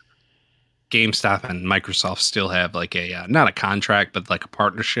 GameStop and Microsoft still have like a not a contract, but like a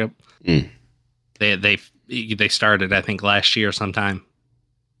partnership. Mm. They started, I think, last year sometime.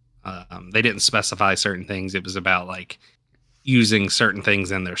 They didn't specify certain things. It was about like using certain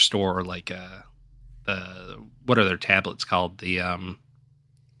things in their store, like what are their tablets called? The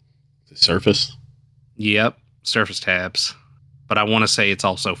Surface. Yep, Surface tabs. But I want to say it's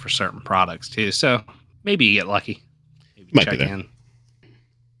also for certain products too. So maybe you get lucky. Maybe Might be there.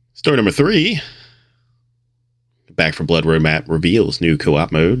 Story number 3. Back 4 Blood roadmap reveals new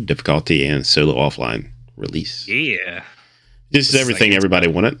co-op mode, difficulty, and solo offline release. Yeah. This is everything everybody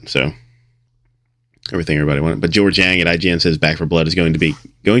wanted, so everything everybody wanted. But George Yang at IGN says Back 4 Blood is going to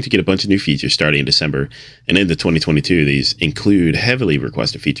get a bunch of new features starting in December and into 2022. These include heavily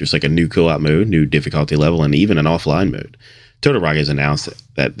requested features like a new co-op mode, new difficulty level, and even an offline mode. Turtle Rock has announced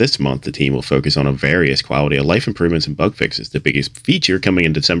that this month the team will focus on various quality of life improvements and bug fixes. The biggest feature coming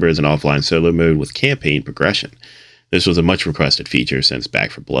in December is an offline solo mode with campaign progression. This was a much requested feature since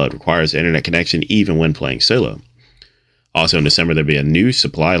Back 4 Blood requires internet connection even when playing solo. Also in December, there'll be a new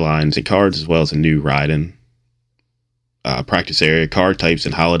supply lines and cards, as well as a new ride-in practice area, card types,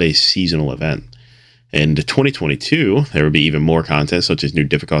 and holiday seasonal event. In 2022, there will be even more content, such as new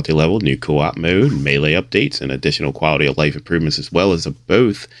difficulty level, new co-op mode, melee updates, and additional quality of life improvements, as well as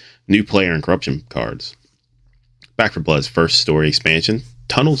both new player and corruption cards. Back 4 Blood's first story expansion,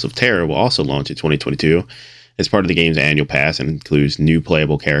 Tunnels of Terror, will also launch in 2022 as part of the game's annual pass and includes new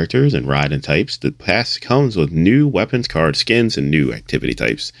playable characters and ride-in types. The pass comes with new weapons, card skins, and new activity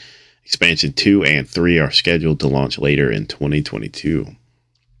types. Expansion 2 and 3 are scheduled to launch later in 2022.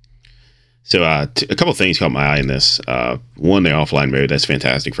 So a couple things caught my eye in this. One, the offline mode. That's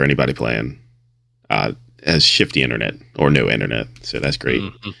fantastic for anybody playing. Has shifty internet or no internet, so that's great.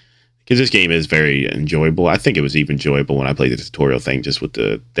 Because this game is very enjoyable. I think it was even enjoyable when I played the tutorial thing just with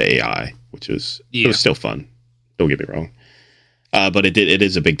the AI, which was it was still fun. Don't get me wrong. But it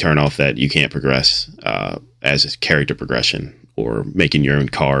is a big turnoff that you can't progress as a character progression or making your own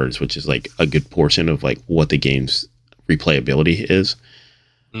cards, which is like a good portion of like what the game's replayability is.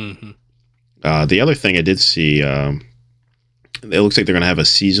 Mm-hmm. The other thing I did see, it looks like they're going to have a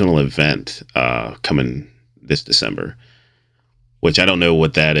seasonal event coming this December, which I don't know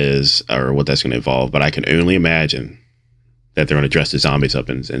what that is or what that's going to involve, but I can only imagine that they're going to dress the zombies up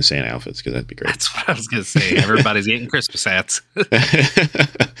in Santa outfits, because that'd be great. That's what I was going to say. Everybody's getting Christmas hats.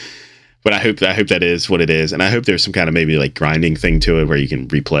 But I hope that is what it is, and I hope there's some kind of maybe like grinding thing to it where you can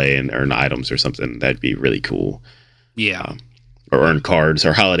replay and earn items or something. That'd be really cool. Yeah. Or earn cards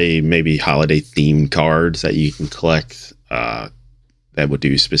or holiday themed cards that you can collect that would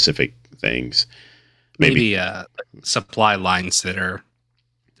do specific things. Maybe supply lines that are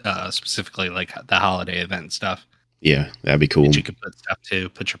specifically like the holiday event stuff. Yeah, that'd be cool. That you could put stuff to,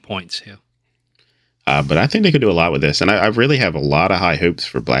 put your points to. But I think they could do a lot with this, and I really have a lot of high hopes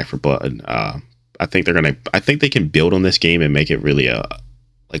for Back 4 Blood. I think they can build on this game and make it really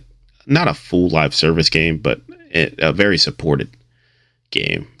not a full live service game, but a very supported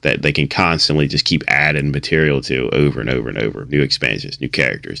game that they can constantly just keep adding material to over and over and over. New expansions, new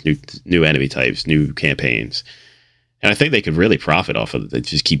characters, new enemy types, new campaigns. And I think they could really profit off of it. They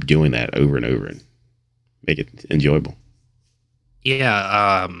just keep doing that over and over and make it enjoyable.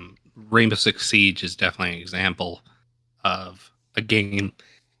 Yeah, Rainbow Six Siege is definitely an example of a game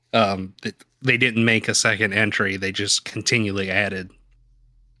that they didn't make a second entry. They just continually added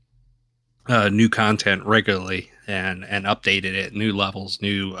new content regularly and updated it, new levels,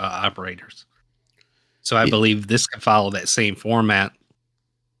 new operators. So I believe this could follow that same format.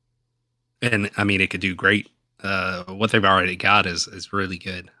 And I mean, it could do great. What they've already got is really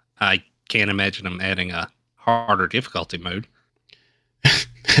good. I can't imagine them adding a harder difficulty mode.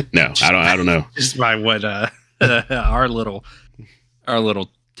 No, I don't know. Just by what our little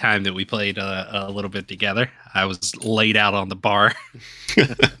time that we played a little bit together. I was laid out on the bar.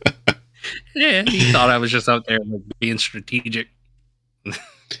 Yeah, he thought I was just out there like, being strategic.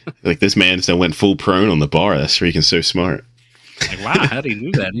 Like, this man just went full prone on the bar. That's freaking so smart. Like, wow, how did he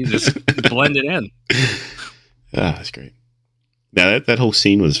do that? He just blended in. Ah, that's great. Now that whole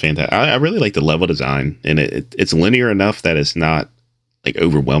scene was fantastic. I really like the level design, and it's linear enough that it's not like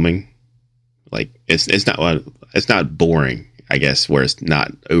overwhelming. Like it's not boring, I guess, where it's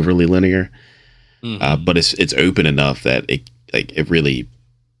not overly linear. Mm-hmm. But it's open enough that it really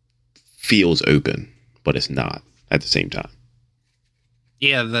feels open, but it's not at the same time.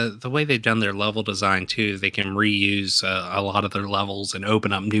 Yeah, the way they've done their level design too, they can reuse a lot of their levels and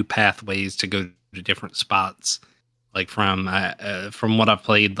open up new pathways to go to different spots. Like from what I've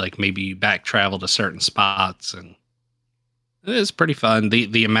played, like maybe back travel to certain spots, and It is pretty fun.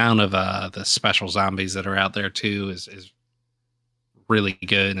 The amount of the special zombies that are out there too is really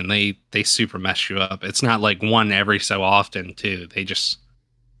good, and they super mess you up. It's not like one every so often too.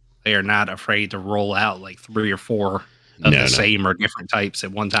 They are not afraid to roll out like 3 or 4 of the same or different types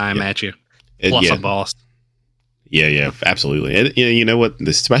at one time at you. Plus a boss. Yeah, absolutely. And, you know what?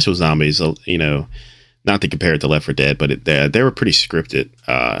 The special zombies, you know, not to compare it to Left 4 Dead, but they were pretty scripted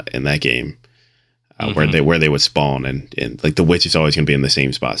in that game, where they would spawn, and like the witch is always going to be in the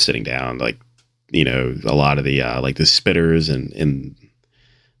same spot, sitting down. Like, you know, a lot of the like the spitters and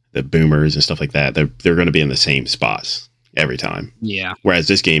the boomers and stuff like that, they're going to be in the same spots every time. Yeah. Whereas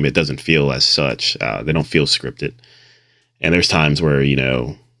this game, it doesn't feel as such. They don't feel scripted. And there's times where, you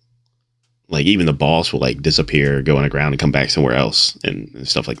know, like even the boss will like disappear, go on the ground, and come back somewhere else, and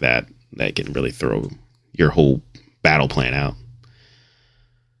stuff like that. That can really throw your whole battle plan out.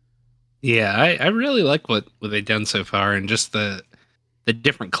 Yeah, I really like what they've done so far, and just the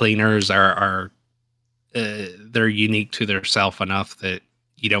different cleaners are they're unique to theirself enough that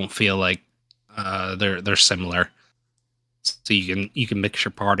you don't feel like they're similar. So you can mix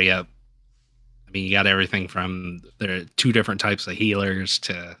your party up. I mean, you got everything from there are 2 different types of healers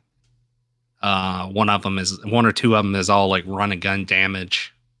to one or two of them is all like run and gun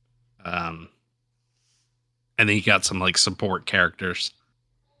damage. And then you got some like support characters.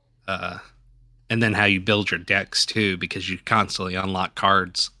 And then how you build your decks too, because you constantly unlock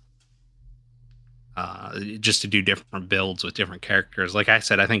cards just to do different builds with different characters. Like I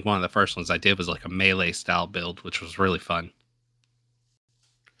said, I think one of the first ones I did was like a melee style build, which was really fun.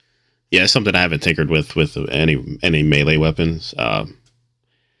 Yeah, it's something I haven't tinkered with any melee weapons.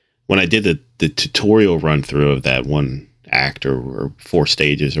 When I did the tutorial run through of that one act or 4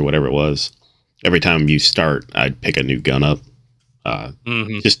 stages or whatever it was, every time you start, I'd pick a new gun up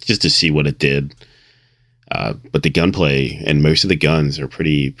just to see what it did. But the gunplay and most of the guns are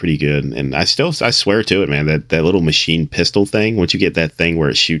pretty good, and I swear to it, man. That little machine pistol thing. Once you get that thing where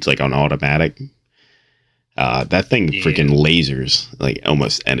it shoots like on automatic, that thing freaking lasers like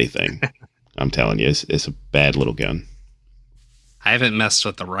almost anything. I'm telling you, it's a bad little gun. I haven't messed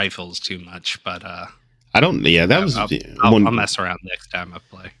with the rifles too much, but I don't. Yeah, I'll mess around next time I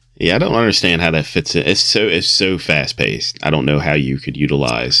play. Yeah, I don't understand how that fits in. It's so fast paced. I don't know how you could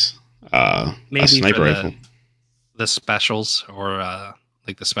utilize maybe a sniper rifle. The specials or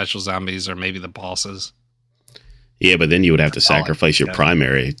like the special zombies or maybe the bosses. Yeah, but then you would have to sacrifice your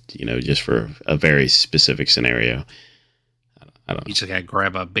primary, you know, just for a very specific scenario. I don't know. You just gotta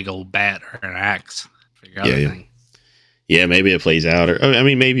grab a big old bat or an axe for your other thing. Yeah, maybe it plays out, or I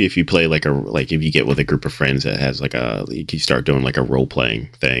mean, maybe if you play like if you get with a group of friends that has like you start doing like a role playing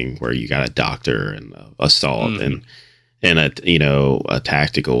thing where you got a doctor and assault and a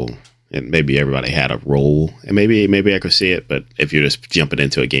tactical, and maybe everybody had a role, and maybe I could see it. But if you're just jumping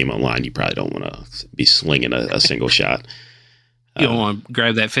into a game online, you probably don't want to be slinging a single shot. You don't want to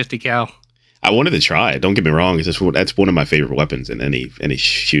grab that 50 cal. I wanted to try it. Don't get me wrong. That's one of my favorite weapons in any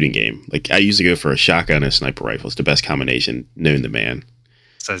shooting game. Like I used to go for a shotgun and a sniper rifle. It's the best combination known to man.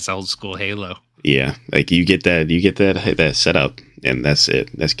 So it's old school Halo. Yeah, like you get that setup, and that's it.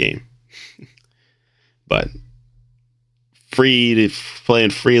 That's game. But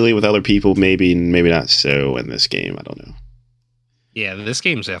playing freely with other people, maybe not so in this game. I don't know. Yeah, this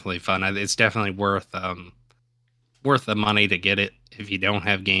game's definitely fun. It's definitely worth the money to get it. If you don't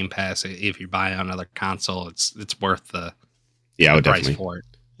have Game Pass, if you buy on another console, it's worth the I would price definitely for it.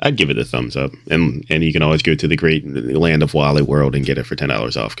 I'd give it a thumbs up, and you can always go to the great land of Wally World and get it for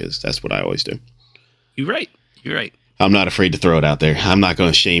 $10 off, because that's what I always do. You're right. I'm not afraid to throw it out there. I'm not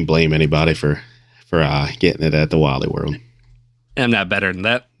going to blame anybody for getting it at the Wally World. I'm not better than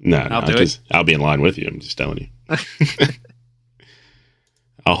that. No, I'll be in line with you. I'm just telling you.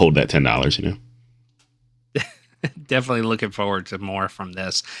 I'll hold that $10. You know. Definitely looking forward to more from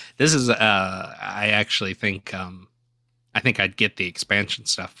this. This is I actually think I'd get the expansion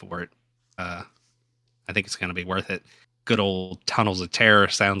stuff for it. I think it's going to be worth it. Good old Tunnels of Terror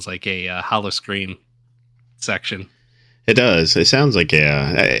sounds like a Holoscreen section. It does. It sounds like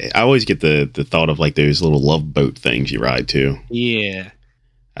I always get the thought of like those little love boat things you ride to. Yeah.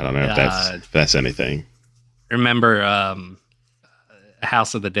 I don't know if that's anything. Remember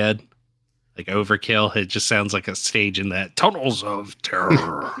House of the Dead? Like Overkill, it just sounds like a stage in that Tunnels of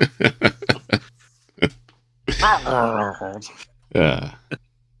Terror.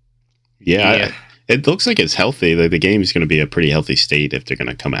 Yeah. It looks like it's healthy. Like the game is going to be a pretty healthy state if they're going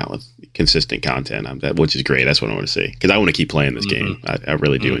to come out with consistent content, which is great. That's what I want to see, because I want to keep playing this game. I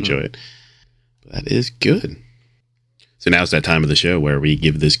really do enjoy it. That is good. So now's that time of the show where we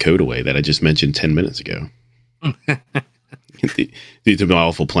give this code away that I just mentioned 10 minutes ago. due to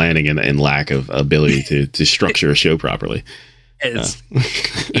awful planning and lack of ability to structure a show properly.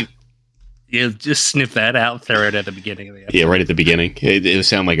 You just snip that out, throw it at the beginning of the episode. Yeah, right at the beginning. It would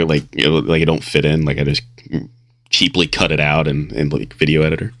sound like it don't fit in. Like I just cheaply cut it out and like video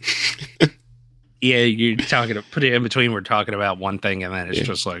editor. Yeah, you're talking to put it in between. We're talking about one thing, and then it's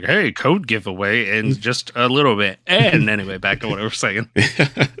just like, hey, code giveaway, and just a little bit. And anyway, back to what I was saying.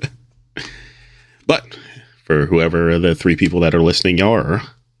 But for whoever the 3 people that are listening are,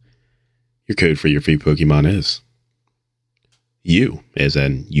 your code for your free Pokemon is U, as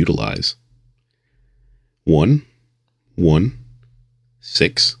in utilize.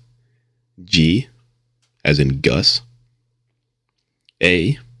 116 G, as in Gus.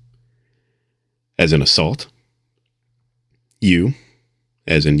 A, as in assault. U,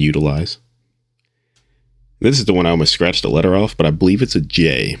 as in utilize. This is the one I almost scratched a letter off, but I believe it's a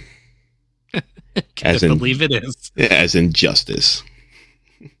J. I believe it is. As in justice.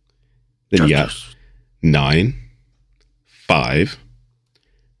 Then you got 9, 5,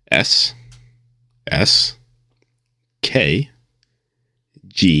 S, K,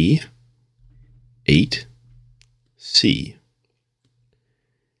 G, 8, C.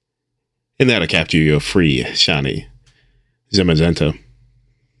 And that'll capture you a free shiny Zamazenta.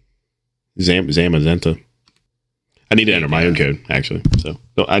 Zamazenta. I need to enter my own code, actually. So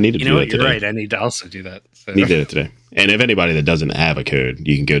I need to do that today. You're right. I need to also do that. So. I need to do it today. And if anybody that doesn't have a code,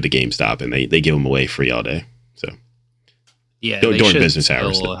 you can go to GameStop and they give them away free all day. So yeah, during business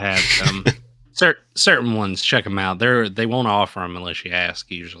hours. They'll have certain ones. Check them out. They won't offer them unless you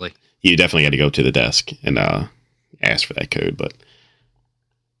ask. Usually, you definitely got to go to the desk and ask for that code, but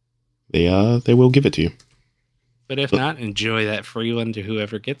they will give it to you. But if not, enjoy that free one to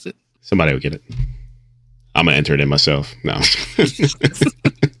whoever gets it. Somebody will get it. I'm gonna enter it in myself. No.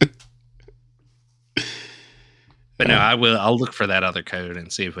 But no, I will. I'll look for that other code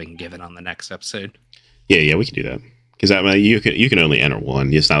and see if we can give it on the next episode. Yeah, we can do that. Because you can only enter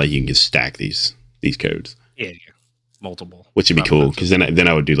one. It's not like you can just stack these codes. Yeah, multiple. Which would be cool. Because then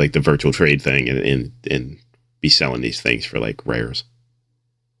I would do like the virtual trade thing and be selling these things for like rares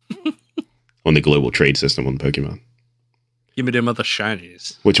on the global trade system on Pokemon. Give me them other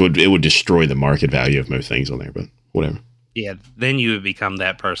shinies. Which would destroy the market value of most things on there, but whatever. Yeah, then you would become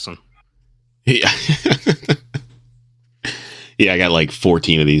that person. Yeah. Yeah, I got like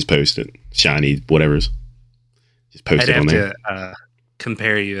 14 of these posted. Shiny, whatever's. Just posted on there. I'd have to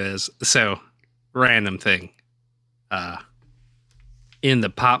compare you as... So, random thing. In the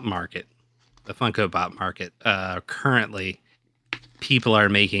pop market, the Funko Pop market, currently... people are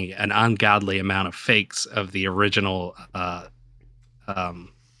making an ungodly amount of fakes of the original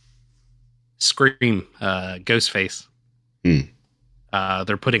Scream Ghostface.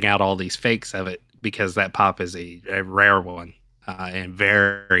 They're putting out all these fakes of it because that pop is a rare one and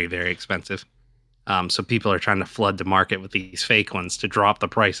very, very expensive. So people are trying to flood the market with these fake ones to drop the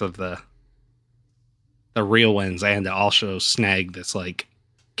price of the real ones and to also snag this like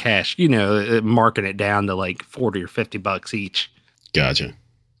cash, marking it down to like $40 or $50 each. Gotcha.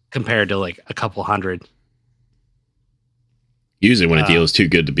 Compared to like a couple hundred. Usually when a deal is too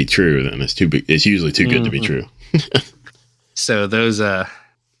good to be true, then it's usually too good to be true. So those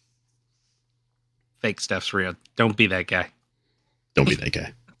fake stuff's real. Don't be that guy. Don't be that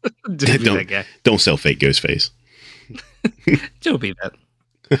guy. Don't be that guy. Don't sell fake Ghostface. Don't be that.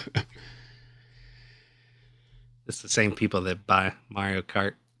 It's the same people that buy Mario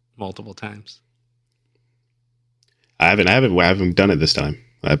Kart multiple times. I haven't done it this time.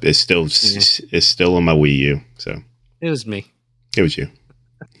 It's still on my Wii U. So it was me. It was you.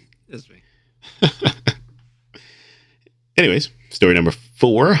 It was me. Anyways, story number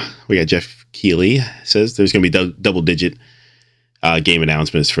 4. We got Jeff Keighley says there's going to be double-digit game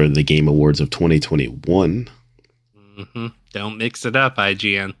announcements for the Game Awards of 2021. Mm-hmm. Don't mix it up,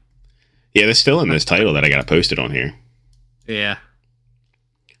 IGN. Yeah, they're still in this title that I got posted on here. Yeah.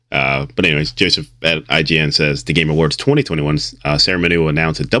 But anyways, Joseph at IGN says the Game Awards 2021 ceremony will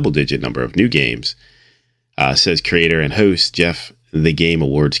announce a double-digit number of new games. Says creator and host Jeff the Game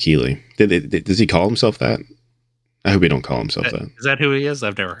Awards Keighley. Does he call himself that? I hope he don't call himself that. Is that who he is?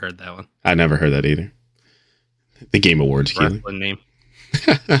 I've never heard that one. I never heard that either. The Game Awards Keighley. Wrestling name.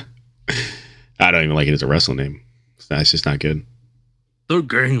 I don't even like it as a wrestling name. It's just not good. The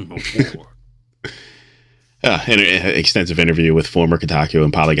Game Award. An extensive interview with former Kotaku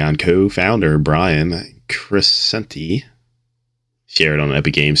and Polygon co-founder Brian Crescenti shared on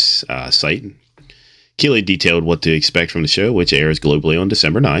Epic Games site. Keighley detailed what to expect from the show, which airs globally on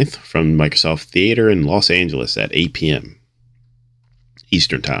December 9th from Microsoft Theater in Los Angeles at 8 p.m.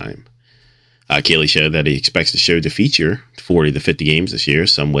 Eastern Time. Keighley showed that he expects the show to feature 40 to 50 games this year,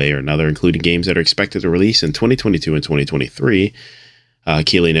 some way or another, including games that are expected to release in 2022 and 2023.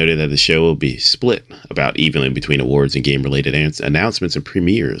 Keighley noted that the show will be split about evenly between awards and game-related announcements and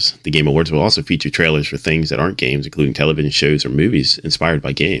premieres. The Game Awards will also feature trailers for things that aren't games, including television shows or movies inspired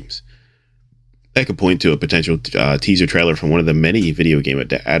by games. That could point to a potential teaser trailer from one of the many video game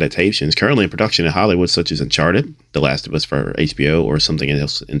adaptations currently in production in Hollywood, such as Uncharted, The Last of Us for HBO, or something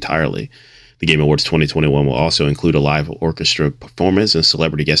else entirely. The Game Awards 2021 will also include a live orchestra performance and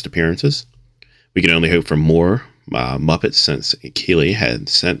celebrity guest appearances. We can only hope for more Muppets, since Keighley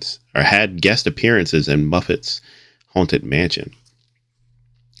had guest appearances in Muppets Haunted Mansion.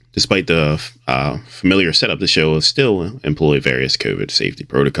 Despite the familiar setup, the show will still employ various COVID safety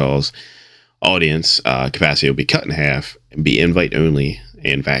protocols. Audience capacity will be cut in half and be invite only,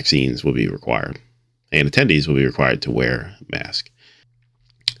 and vaccines will be required. And attendees will be required to wear a mask.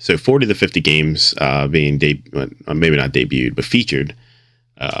 So 40 to 50 games being maybe not debuted, but featured.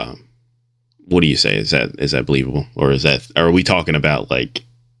 What do you say? Is that believable, or are we talking about like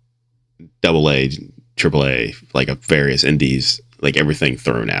AA, AAA, like a various indies, like everything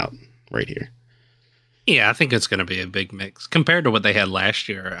thrown out right here? Yeah, I think it's going to be a big mix compared to what they had last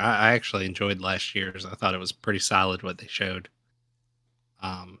year. I actually enjoyed last year's. I thought it was pretty solid what they showed.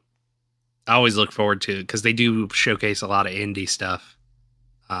 I always look forward to, because they do showcase a lot of indie stuff,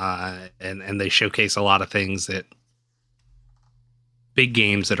 and they showcase a lot of things, that big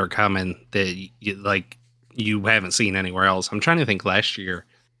games that are coming that you haven't seen anywhere else. I'm trying to think last year,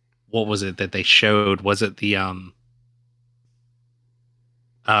 what was it that they showed? Was it the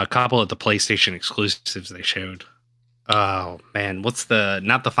a couple of the PlayStation exclusives they showed? Oh man,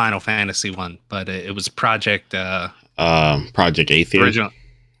 not the Final Fantasy one, but it was Project Athia.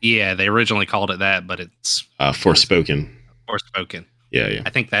 They originally called it that, but it's Forspoken. Yeah. I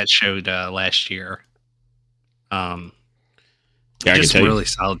think that showed last year. Yeah, just really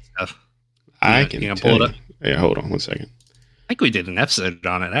solid stuff. I can pull it up. Yeah, hold on 1 second. I think we did an episode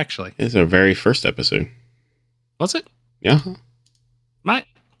on it, actually. It's our very first episode. Was it? Yeah.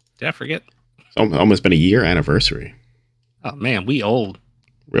 Did I forget? It's almost been a year anniversary. Oh man, we old.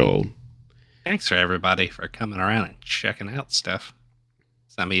 Real old. Thanks for everybody for coming around and checking out stuff.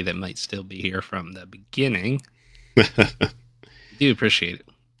 Some of you that might still be here from the beginning. Do appreciate it.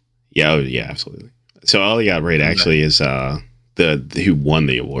 Yeah, absolutely. So all you got right actually is the who won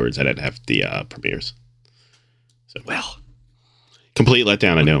the awards. I didn't have the premieres. So complete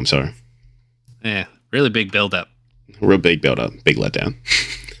letdown. I know. I'm sorry. Yeah, really big build up. Real big build up. Big letdown.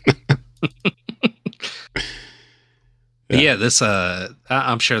 Yeah, this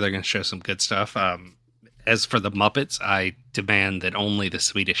I'm sure they're going to show some good stuff. As for the Muppets, I demand that only the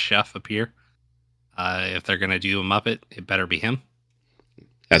Swedish Chef appear. If they're going to do a Muppet, it better be him.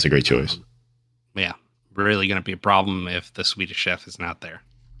 That's a great choice. Yeah, really going to be a problem if the Swedish Chef is not there.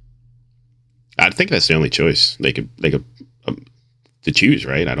 I think that's the only choice they could to choose,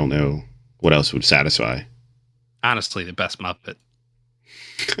 right? I don't know what else would satisfy. Honestly, the best Muppet.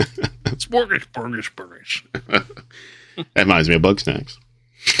 Sporgish. That reminds me of Bugsnax.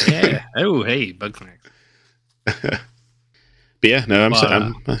 Yeah. Oh, hey, Bugsnax. But yeah, no,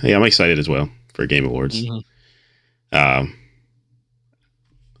 I'm excited as well for Game Awards. Mm-hmm.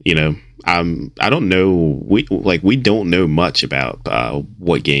 I don't know. We don't know much about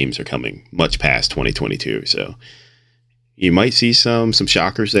what games are coming much past 2022. So you might see some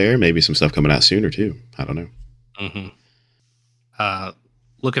shockers there. Maybe some stuff coming out sooner too. I don't know. Mm-hmm.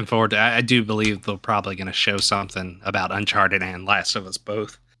 Looking forward to. I do believe they're probably going to show something about Uncharted and Last of Us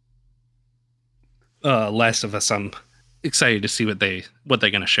both. Last of Us, I'm excited to see what they're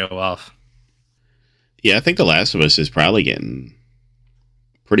going to show off. Yeah, I think The Last of Us is probably getting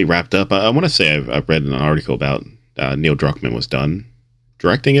pretty wrapped up. I want to say I've read an article about Neil Druckmann was done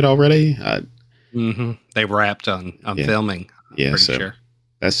directing it already. They wrapped on filming. I'm pretty sure.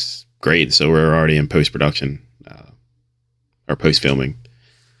 That's great. So we're already in post-production or post-filming.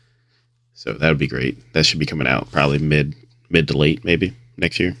 So that would be great. That should be coming out probably mid to late, maybe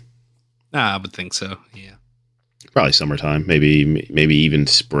next year. I would think so. Yeah, probably summertime. Maybe even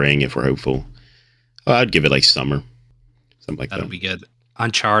spring if we're hopeful. I'd give it like summer, something like that. That'll be good.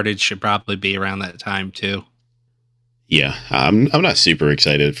 Uncharted should probably be around that time too. Yeah, I'm not super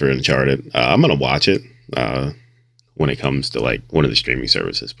excited for Uncharted. I'm gonna watch it when it comes to like one of the streaming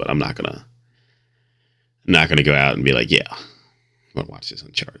services, but I'm not gonna go out and be like, yeah, I'm gonna watch this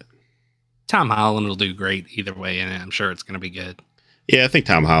Uncharted. Tom Holland will do great either way, and I'm sure it's gonna be good. Yeah, I think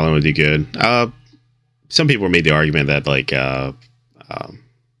Tom Holland would do good. Some people made the argument that like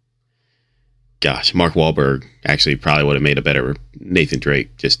gosh, Mark Wahlberg actually probably would have made a better Nathan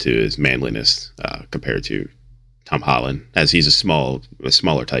Drake just to his manliness compared to Tom Holland, as he's a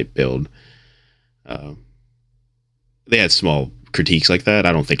smaller type build. They had small critiques like that.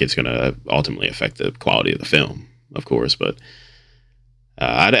 I don't think it's going to ultimately affect the quality of the film, of course, but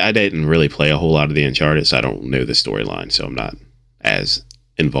I didn't really play a whole lot of the Uncharted, so I don't know the storyline, so I'm not as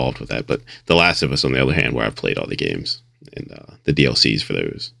involved with that. But The Last of Us, on the other hand, where I've played all the games and the DLCs for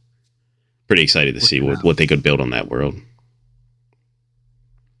those, pretty excited to see what they could build on that world.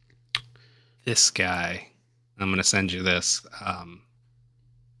 This guy, I'm going to send you this.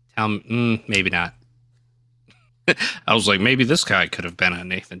 Maybe not. I was like, maybe this guy could have been a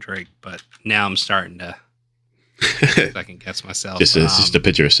Nathan Drake, but now I'm starting to I can guess myself. Just a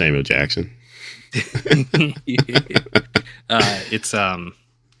picture of Samuel Jackson. It's Dylan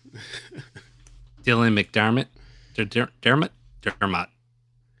McDermott. Dermott.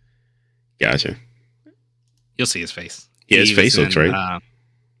 Gotcha. You'll see his face. Yeah, his face looks right.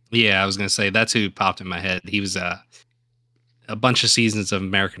 Yeah, I was gonna say that's who popped in my head. He was a bunch of seasons of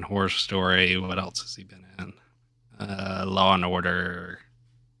American Horror Story. What else has he been in? Law and Order.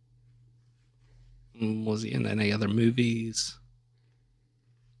 Was he in any other movies?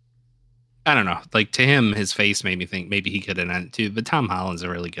 I don't know. Like, to him, his face made me think maybe he could have done it too. But Tom Holland's a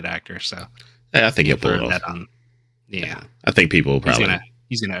really good actor, so I think he'll pull it off. Yeah, I think people will probably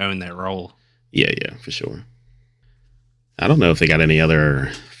he's gonna own that role. Yeah, for sure. I don't know if they got any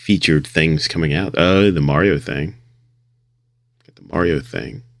other featured things coming out. Oh, the Mario thing. Got the Mario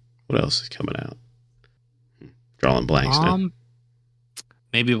thing. What else is coming out? Drawing blanks now.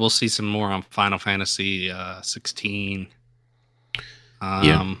 Maybe we'll see some more on Final Fantasy 16.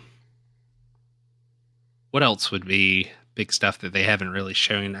 Yeah. What else would be big stuff that they haven't really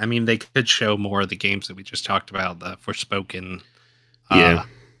shown? I mean, they could show more of the games that we just talked about, the Forspoken. Yeah.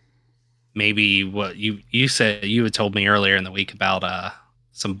 Maybe what you said, you had told me earlier in the week about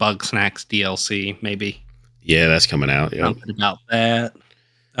some Bug Snacks DLC, maybe. Yeah, that's coming out. Yeah. Something about that.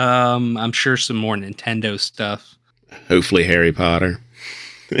 I'm sure some more Nintendo stuff. Hopefully Harry Potter.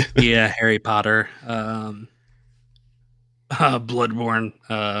 Yeah, Harry Potter. Bloodborne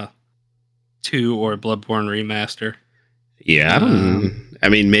 2 or Bloodborne Remaster. Yeah, I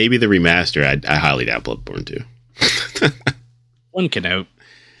mean, maybe the remaster. I highly doubt Bloodborne 2. One can hope.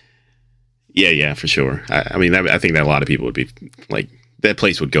 Yeah, for sure. I mean, I think that a lot of people would be like, that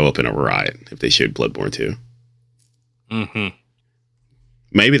place would go up in a riot if they showed Bloodborne 2. Mm-hmm.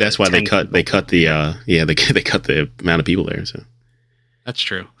 Maybe that's why they cut the amount of people there. So that's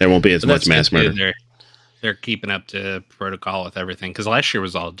true. There won't be as much mass murder. They're keeping up to protocol with everything, because last year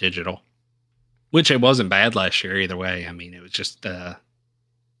was all digital, which it wasn't bad last year either way. I mean, it was just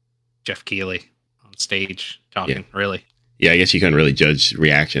Jeff Keighley on stage talking. Really. Yeah, I guess you couldn't really judge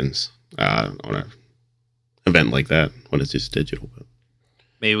reactions on an event like that when it's just digital. But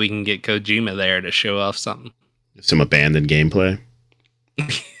maybe we can get Kojima there to show off something. Some abandoned gameplay.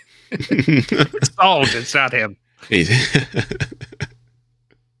 It's not him. He's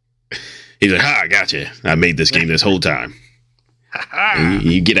like, I got you. I made this game this whole time.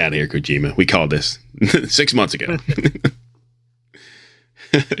 You get out of here, Kojima. We called this 6 months ago.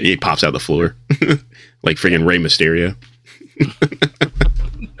 He pops out the floor like friggin' Rey Mysterio.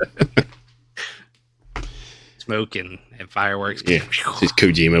 Smoke and fireworks. Yeah, it's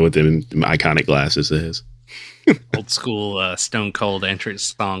Kojima with the iconic glasses of his. Old school Stone Cold entrance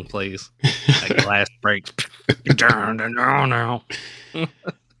song plays. Like glass breaks.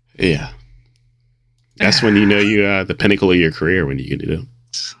 Yeah. That's when you know you the pinnacle of your career, when you can do it.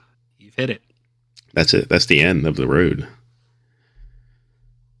 You've hit it. That's it. That's the end of the road.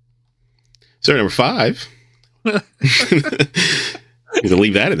 So number 5. You can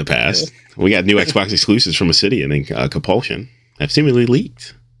leave that in the past. We got new Xbox exclusives from Obsidian and Compulsion have seemingly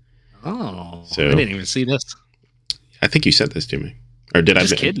leaked. Oh, so I didn't even see this. I think you sent this to me, or did I?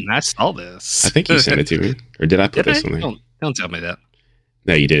 Just kidding. I saw this. I think you sent it to me, or did I put this on there? Don't tell me that.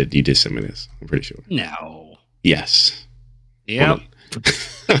 No, you did. You did send me this. I'm pretty sure. No. Yes. Yep.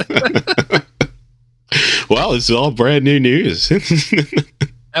 Well, it's all brand new news.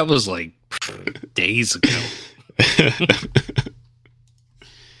 That was like days ago.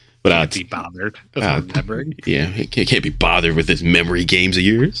 But can't be bothered. Yeah, can't be bothered with this memory games of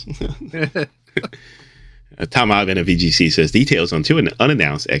yours. Tom Ogden of VGC says details on 2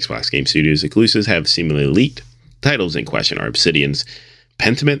 unannounced Xbox Game Studios exclusives have seemingly leaked. Titles in question are Obsidian's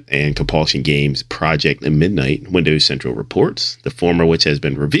Pentiment and Compulsion Games Project Midnight. Windows Central reports, the former, which has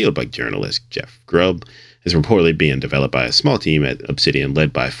been revealed by journalist Jeff Grubb, is reportedly being developed by a small team at Obsidian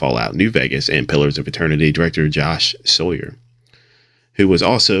led by Fallout New Vegas and Pillars of Eternity director Josh Sawyer. who was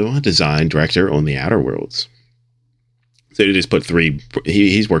also a design director on The Outer Worlds. So they just put three.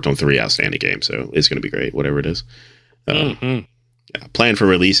 He's worked on 3 outstanding games, so it's going to be great, whatever it is. Planned for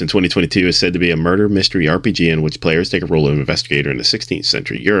release in 2022 is said to be a murder mystery RPG in which players take a role of investigator in the 16th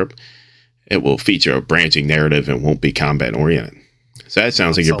century Europe. It will feature a branching narrative and won't be combat oriented. So that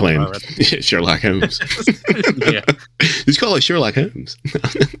sounds like you're playing Sherlock Holmes. Yeah, just call it Sherlock Holmes.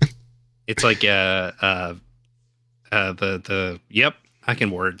 It's like the yep, I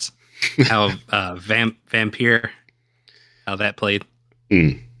can words. How Vampire, how that played.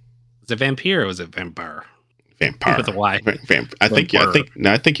 Was it Vampire or was it Vampire? Vampire with a Y. I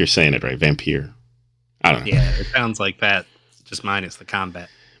think you're saying it right. Vampire. I don't know. Yeah, it sounds like that. Just minus the combat.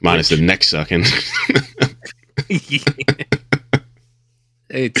 Minus the neck sucking.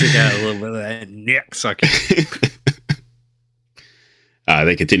 It took out a little bit of that neck sucking.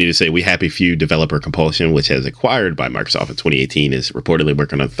 They continue to say We Happy Few developer Compulsion, which has acquired by Microsoft in 2018, is reportedly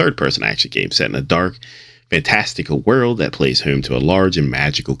working on a third-person action game set in a dark, fantastical world that plays home to a large and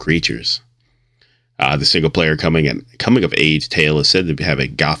magical creatures. The single-player coming-of-age tale is said to have a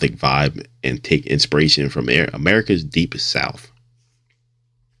gothic vibe and take inspiration from America's Deep South.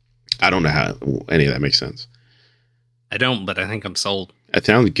 I don't know how any of that makes sense. I don't, but I think I'm sold. That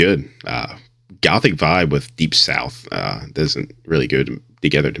sounds good. Gothic vibe with Deep South doesn't really go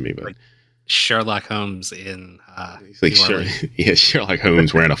together to me, but like Sherlock Holmes in like Sherlock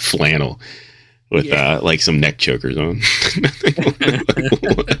Holmes wearing a flannel with like some neck chokers on.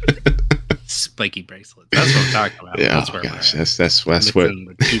 Spiky bracelets. That's what I'm talking about. Yeah, that's where that's what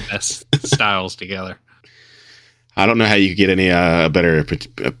the 2 best styles together. I don't know how you could get any better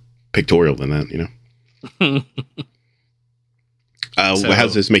pictorial than that, you know. How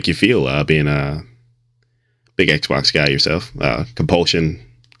does this make you feel, being a big Xbox guy yourself? Compulsion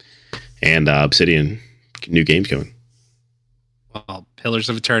and Obsidian new games coming. Well, Pillars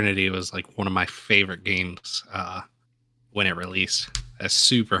of Eternity was like one of my favorite games when it released. I was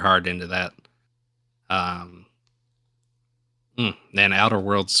super hard into that. Then Outer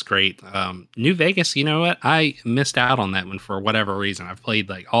Worlds great. New Vegas, you know what? I missed out on that one for whatever reason. I've played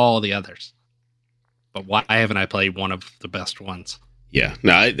like all the others. But why haven't I played one of the best ones? Yeah,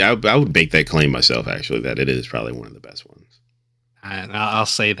 no, I would make that claim myself, actually, that it is probably one of the best ones. And I'll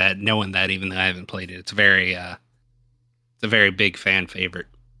say that knowing that, even though I haven't played it, it's a very big fan favorite.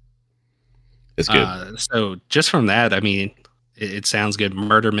 It's good. So just from that, I mean, it sounds good.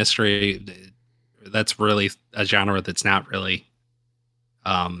 Murder mystery, that's really a genre that's not really,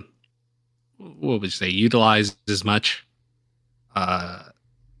 what would you say, utilized as much.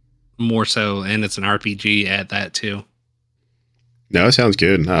 More so, and it's an RPG at that too. No, it sounds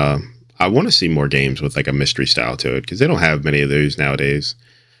good. I want to see more games with like a mystery style to it because they don't have many of those nowadays.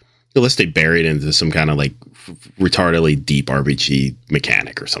 Unless they bury it into some kind of like retardedly deep RPG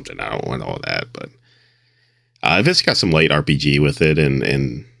mechanic or something. I don't want all that, but if it's got some light RPG with it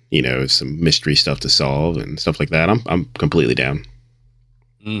and you know some mystery stuff to solve and stuff like that, I'm completely down.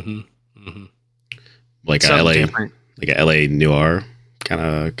 Like a LA, different. Like a LA noir kind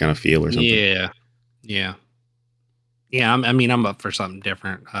of feel or something. Yeah. I mean, I'm up for something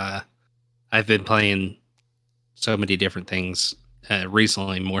different. I've been playing so many different things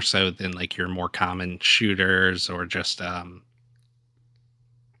recently, more so than like your more common shooters or just like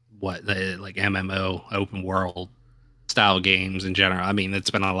MMO open world style games in general. I mean,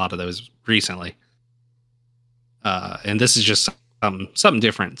 it's been a lot of those recently, and this is just something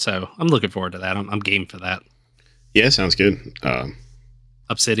different. So I'm looking forward to that. I'm game for that. Yeah, sounds good.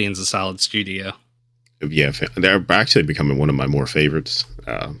 Obsidian's a solid studio. Yeah, they're actually becoming one of my more favorites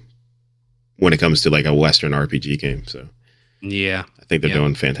when it comes to like a Western RPG game. So yeah, I think they're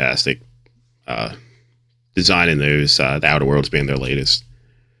doing fantastic. Designing those, the Outer Worlds being their latest.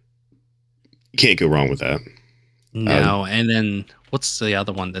 You can't go wrong with that. No, and then what's the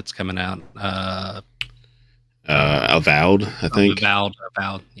other one that's coming out? Avowed, I think.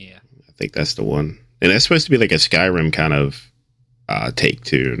 Avowed, yeah. I think that's the one. And that's supposed to be like a Skyrim kind of take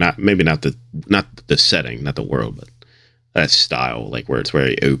too. Not the setting, not the world, but that style, like where it's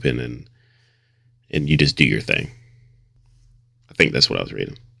very open and you just do your thing. I think that's what I was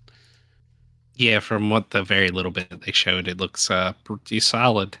reading. Yeah, from what the very little bit they showed, it looks pretty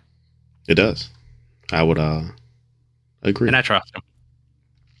solid. It does. I would agree. And I trust them.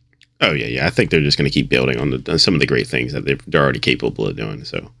 Oh yeah. I think they're just going to keep building on some of the great things that they're already capable of doing.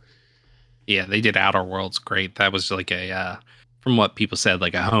 So yeah, they did Outer Worlds great. That was like a from what people said,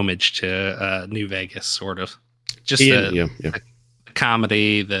 like a homage to New Vegas, sort of. Just the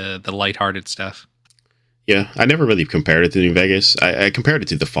comedy, the lighthearted stuff. Yeah, I never really compared it to New Vegas. I compared it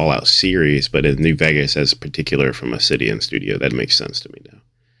to the Fallout series, but in New Vegas as particular from Obsidian Studio, that makes sense to me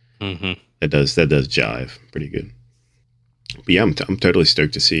now. Mm-hmm. That does jive pretty good. But yeah, I'm totally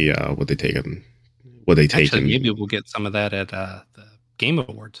stoked to see what they take Actually, maybe we'll get some of that at the Game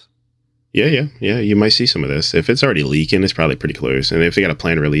Awards. Yeah. You might see some of this. If it's already leaking, it's probably pretty close. And if they got a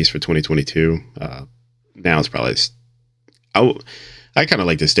planned release for 2022, now it's probably. I kind of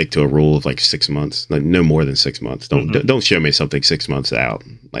like to stick to a rule of like 6 months, like no more than 6 months. Don't show me something 6 months out.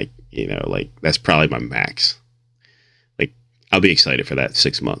 Like that's probably my max. Like I'll be excited for that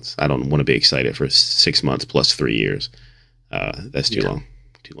 6 months. I don't want to be excited for 6 months plus 3 years. That's too long.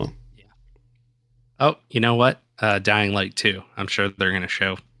 Too long. Yeah. Oh, you know what? Dying Light 2. I'm sure they're going to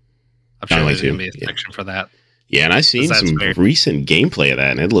show. I'm sure there's going to be a section for that. Yeah, and I've seen some recent gameplay of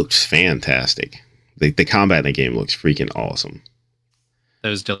that, and it looks fantastic. The combat in the game looks freaking awesome.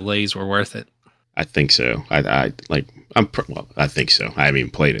 Those delays were worth it. I think so. I think so. I haven't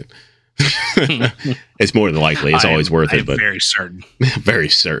even played it. It's more than likely. It's always worth it. But very certain. Very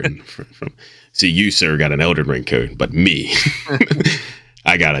certain. See, you, sir, got an Elden Ring code, but me,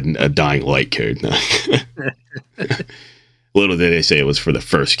 I got a Dying Light code. Little did they say it was for the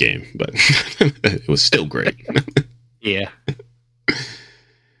first game, but it was still great. Yeah.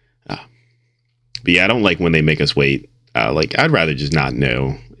 But yeah, I don't like when they make us wait. I'd rather just not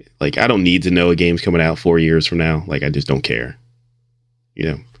know. Like, I don't need to know a game's coming out 4 years from now. Like, I just don't care.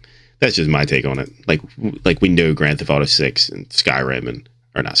 That's just my take on it. Like we know Grand Theft Auto 6 and Skyrim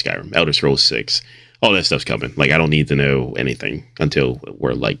or not Skyrim, Elder Scrolls 6, all that stuff's coming. Like, I don't need to know anything until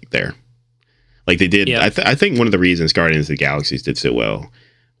we're like there. Like they did. Yeah. I think one of the reasons Guardians of the Galaxies did so well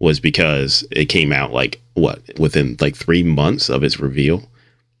was because it came out within 3 months of its reveal.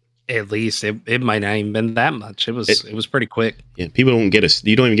 At least it might not even been that much. It was pretty quick. Yeah, people you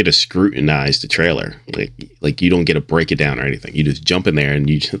don't even get to scrutinize the trailer. Like you don't get to break it down or anything. You just jump in there and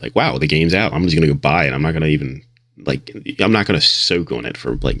you just like, wow, the game's out. I'm just gonna go buy it. I'm not gonna soak on it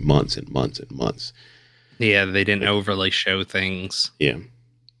for months and months and months. Yeah, they didn't overly show things. Yeah.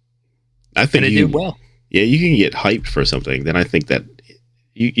 I think it did well. Yeah, you can get hyped for something. Then I think that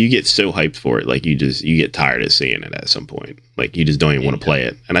you get so hyped for it, like you get tired of seeing it at some point. Like you just don't even want to play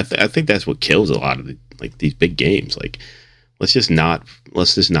it. And I think that's what kills a lot of these big games. Like let's just not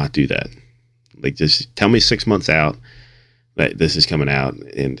do that. Like just tell me 6 months out that this is coming out,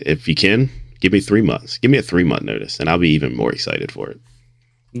 and if you can, give me 3 months. Give me a 3-month notice, and I'll be even more excited for it.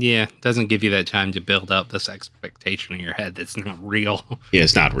 Yeah, it doesn't give you that time to build up this expectation in your head that's not real. Yeah,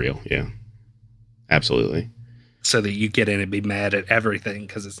 it's not real. Yeah. Absolutely. So that you get in and be mad at everything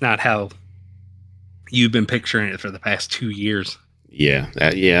because it's not how you've been picturing it for the past 2 years. Yeah.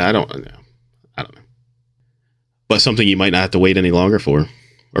 I don't know. But something you might not have to wait any longer for,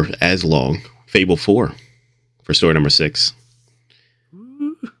 or as long. Fable 4 for story number 6.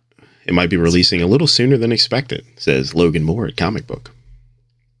 Ooh. It might be releasing a little sooner than expected, says Logan Moore at Comic Book.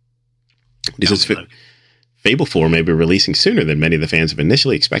 He says Fable 4 may be releasing sooner than many of the fans have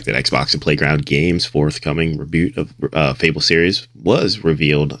initially expected. Xbox and Playground Games' forthcoming reboot of Fable series was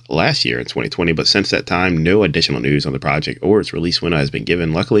revealed last year in 2020, but since that time, no additional news on the project or its release window has been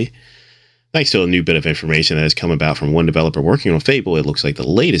given. Luckily, thanks to a new bit of information that has come about from one developer working on Fable, it looks like the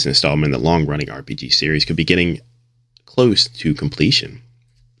latest installment in the long-running RPG series could be getting close to completion.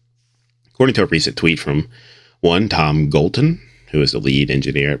 According to a recent tweet from Tom Golton, who is the lead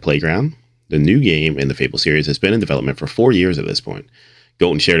engineer at Playground, the new game in the Fable series has been in development for 4 years at this point.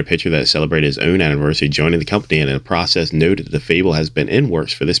 Golton shared a picture that celebrated his own anniversary joining the company, and in the process noted that the Fable has been in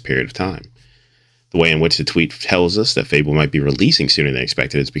works for this period of time. The way in which the tweet tells us that Fable might be releasing sooner than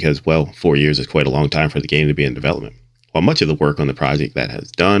expected is because, 4 years is quite a long time for the game to be in development. While much of the work on the project that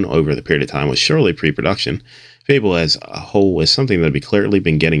has done over the period of time was surely pre-production, Fable as a whole is something that has clearly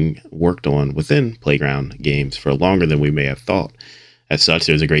been getting worked on within Playground Games for longer than we may have thought. As such,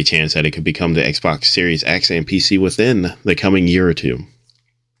 there's a great chance that it could become the Xbox Series X and PC within the coming year or two.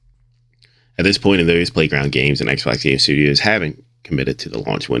 At this point, in those Playground Games and Xbox Game Studios haven't committed to the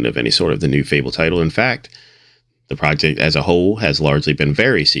launch window of any sort of the new Fable title. In fact, the project as a whole has largely been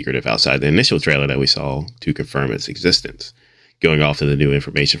very secretive outside the initial trailer that we saw to confirm its existence. Going off of the new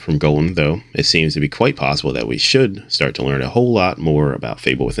information from Golden, though, it seems to be quite possible that we should start to learn a whole lot more about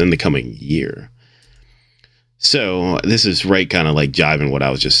Fable within the coming year. So this is right kind of like jiving what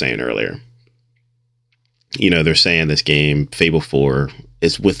I was just saying earlier. They're saying this game, Fable 4,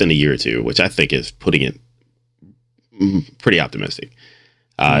 is within a year or two, which I think is putting it pretty optimistic.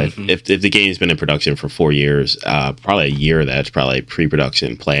 If the game's been in production for 4 years, probably a year of that's probably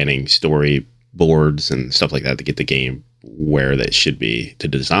pre-production, planning, storyboards, and stuff like that to get the game where that should be to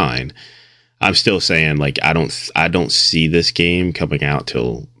design. I'm still saying like I don't see this game coming out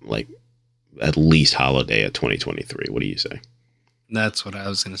till like at least holiday of 2023. What do you say? That's what I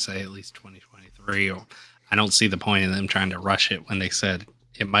was going to say. At least 2023. Or I don't see the point in them trying to rush it when they said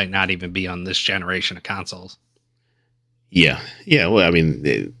it might not even be on this generation of consoles. Yeah. Well, I mean,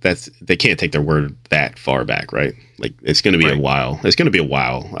 they can't take their word that far back, right? Like it's going to be a while. It's going to be a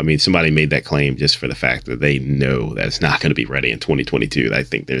while. I mean, somebody made that claim just for the fact that they know that it's not going to be ready in 2022. I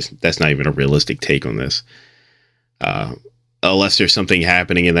think that's not even a realistic take on this. Unless there's something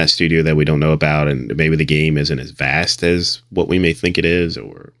happening in that studio that we don't know about, and maybe the game isn't as vast as what we may think it is,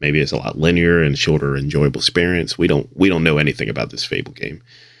 or maybe it's a lot linear and shorter, enjoyable experience. We don't know anything about this Fable game,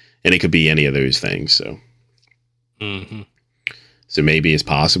 and it could be any of those things. So. Mm-hmm. So maybe it's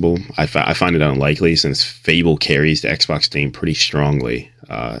possible. I find it unlikely since Fable carries the Xbox name pretty strongly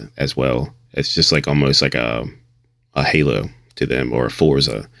as well. It's just like almost like a Halo to them or a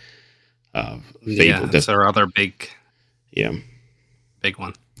Forza. Fable. Yeah, that's our other big one.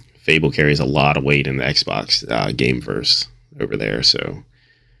 Fable carries a lot of weight in the Xbox gameverse over there. So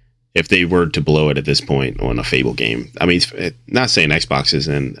if they were to blow it at this point on a Fable game, I mean, not saying Xbox is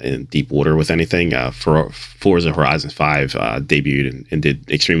in deep water with anything. For Forza Horizon 5 debuted and did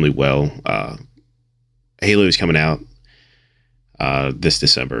extremely well. Halo is coming out this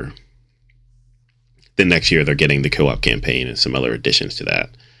December. Then next year they're getting the co-op campaign and some other additions to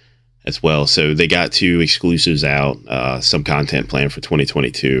that as well. So they got 2 exclusives out, some content planned for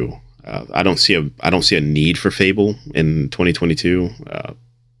 2022. I don't see a need for Fable in 2022.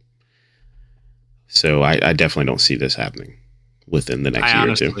 So I definitely don't see this happening within the next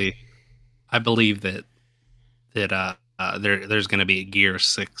year or two. I believe that there's going to be a Gear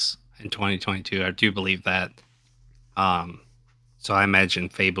 6 in 2022. I do believe that. So I imagine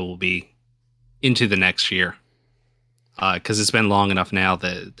Fable will be into the next year because it's been long enough now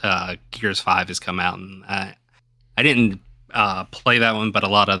that Gears 5 has come out, and I didn't play that one, but a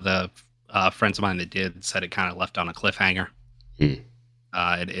lot of the friends of mine that did said it kind of left on a cliffhanger.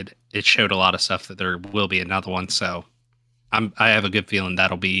 It showed a lot of stuff that there will be another one, so I have a good feeling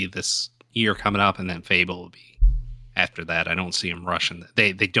that'll be this year coming up, and then Fable will be after that. I don't see them rushing.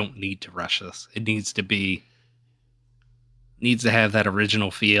 They don't need to rush this. It needs to have that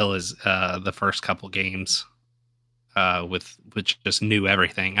original feel as the first couple games, with just new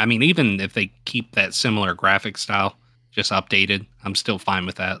everything. I mean, even if they keep that similar graphic style, just updated, I'm still fine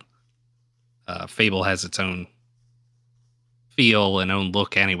with that. Fable has its own feel and own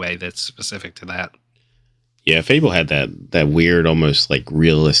look anyway that's specific to that. Yeah, Fable had that weird, almost like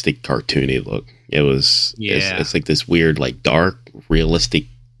realistic cartoony look. It was it's like this weird, like dark, realistic,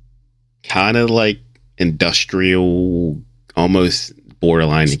 kind of like industrial, almost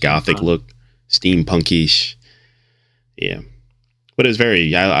borderline gothic look, steampunkish. Yeah, but it's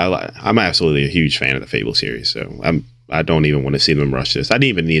very. I'm absolutely a huge fan of the Fable series, so I don't even want to see them rush this. I didn't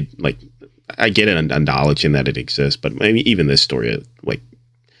even need like. I get it, acknowledging that it exists, but maybe even this story, like,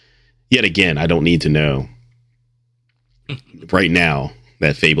 yet again, I don't need to know right now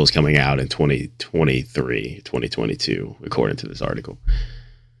that Fable's coming out in 2023, 2022, according to this article,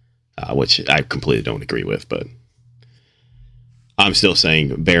 which I completely don't agree with, but I'm still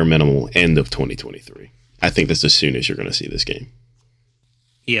saying bare minimal end of 2023. I think that's as soon as you're going to see this game.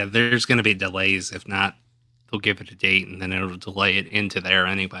 Yeah, there's going to be delays. If not, they'll give it a date, and then it'll delay it into there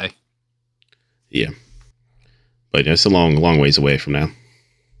anyway. Yeah, but it's a long ways away from now.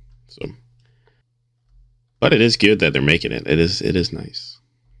 So, but it is good that they're making it. It is nice.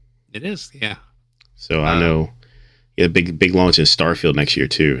 It is, yeah. So I know, big launch in Starfield next year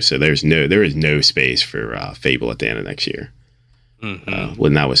too. So there is no space for Fable at the end of next year. Mm-hmm.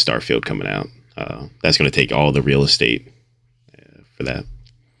 Well, now with Starfield coming out, that's going to take all the real estate for that.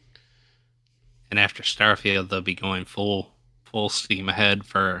 And after Starfield, they'll be going full steam ahead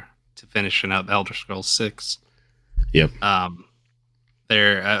to finishing up Elder Scrolls 6. Yep.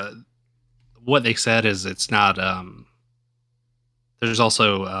 They're what they said is it's not. There's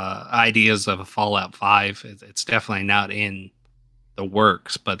also ideas of a Fallout 5. It's definitely not in the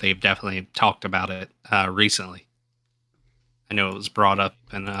works, but they've definitely talked about it recently. I know it was brought up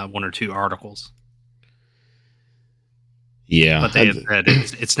in 1 or 2 articles. Yeah, but they have said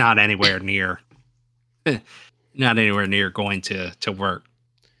it's not anywhere near, going to work.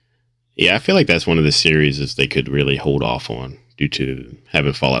 Yeah, I feel like that's one of the series they could really hold off on due to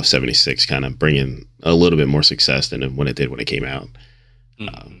having Fallout 76 kind of bringing a little bit more success than when it did when it came out.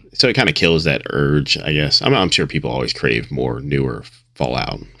 Mm-hmm. So it kind of kills that urge, I guess. I'm sure people always crave more newer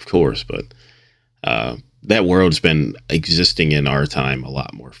Fallout, of course, but that world's been existing in our time a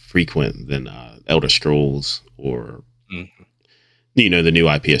lot more frequent than Elder Scrolls or the new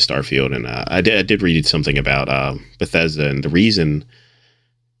IP of Starfield, and I did read something about Bethesda, and the reason,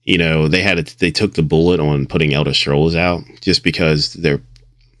 they took the bullet on putting Elder Scrolls out just because they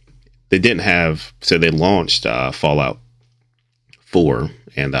didn't have, so they launched Fallout 4,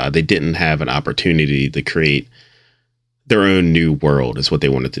 and they didn't have an opportunity to create their own new world is what they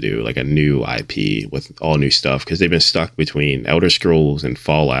wanted to do, like a new IP with all new stuff, because they've been stuck between Elder Scrolls and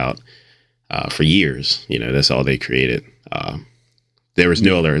Fallout for years. That's all they created. There was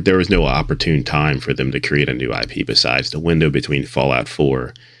no opportune time for them to create a new IP besides the window between Fallout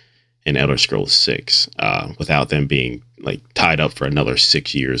 4 and Elder Scrolls 6, without them being like tied up for another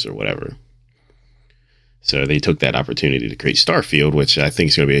 6 years or whatever. So they took that opportunity to create Starfield, which I think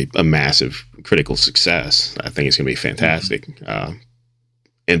is going to be a massive critical success. I think it's going to be fantastic.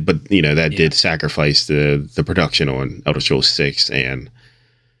 But did sacrifice the production on Elder Scrolls 6 and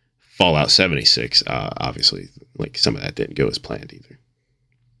Fallout 76. Obviously, like some of that didn't go as planned either.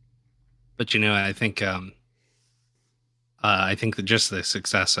 But I think that just the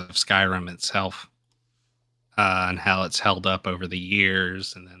success of Skyrim itself, and how it's held up over the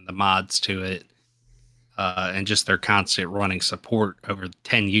years, and then the mods to it, and just their constant running support over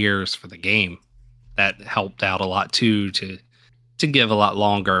 10 years for the game, that helped out a lot too, to give a lot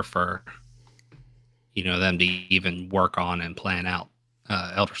longer for them to even work on and plan out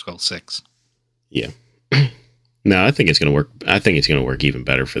Elder Scrolls 6. Yeah. No, I think it's going to work. I think it's going to work even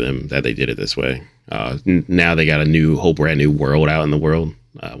better for them that they did it this way. Now they got a whole brand new world out in the world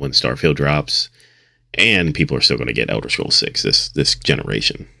when Starfield drops, and people are still going to get Elder Scrolls 6 this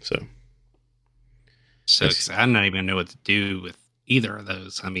generation. So I don't even know what to do with either of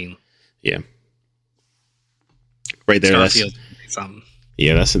those. I mean, yeah, right there. Starfield something.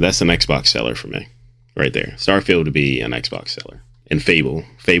 Yeah, that's an Xbox seller for me, right there. Starfield would be an Xbox seller, and Fable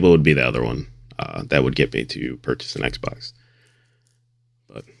would be the other one that would get me to purchase an Xbox.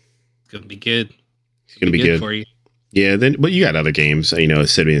 But it's gonna be good. It's gonna be good for you. Yeah, but you got other games.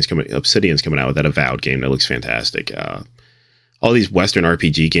 Obsidian's coming out with that Avowed game that looks fantastic. All these Western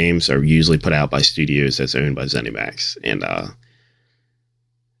RPG games are usually put out by studios that's owned by ZeniMax, and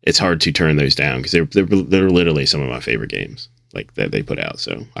it's hard to turn those down because they're literally some of my favorite games like that they put out.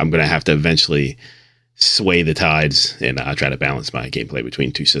 So I'm gonna have to eventually sway the tides and try to balance my gameplay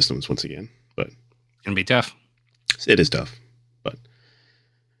between two systems once again. But it's gonna be tough. It is tough, but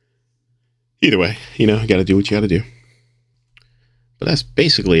either way, you got to do what you got to do. But that's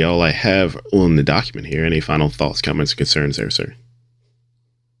basically all I have on the document here. Any final thoughts, comments, concerns there, sir?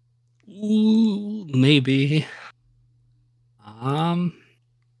 Ooh, maybe. Did I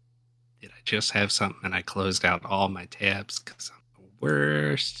just have something and I closed out all my tabs because I'm the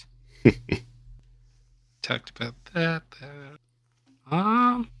worst? Talked about that.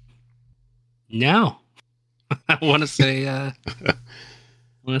 No. I want to say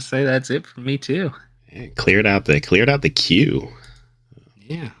that's it for me too. Yeah, cleared out the queue.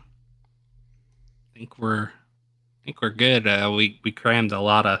 Yeah. I think we're good. We crammed a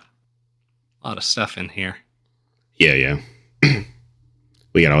lot of stuff in here. Yeah.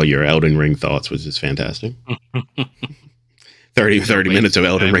 We got all your Elden Ring thoughts, which is fantastic. 30 minutes of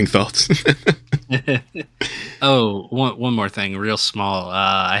Elden Ring thoughts. Oh, one more thing, real small.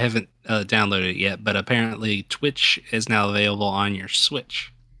 I haven't downloaded it yet, but apparently Twitch is now available on your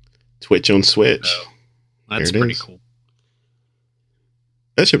Switch. Twitch on Switch. So that's pretty cool.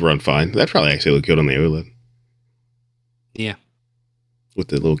 That should run fine. That probably actually look good on the OLED. Yeah. With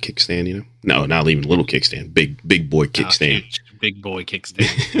the little kickstand, No, not even little kickstand. Big boy kickstand. Big boy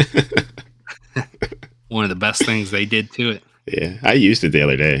kickstand. One of the best things they did to it. Yeah, I used it the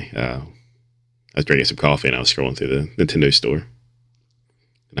other day. I was drinking some coffee and I was scrolling through the Nintendo store.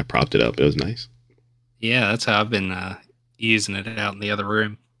 And I propped it up. It was nice. Yeah, that's how I've been using it out in the other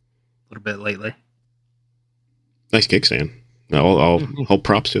room a little bit lately. Nice kickstand. All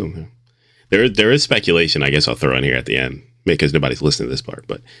props to them. There is speculation, I guess I'll throw in here at the end, because nobody's listening to this part,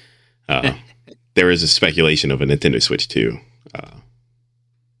 but there is a speculation of a Nintendo Switch 2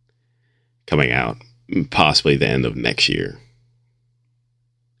 coming out, possibly the end of next year.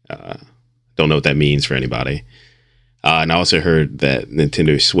 Don't know what that means for anybody. And I also heard that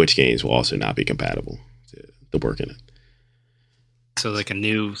Nintendo Switch games will also not be compatible to work in it. So like a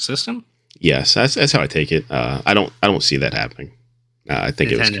new system? Yes, that's how I take it. I don't see that happening. I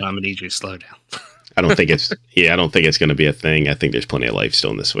think Nintendo, I'm gonna need you to slow down. I don't think it's going to be a thing. I think there's plenty of life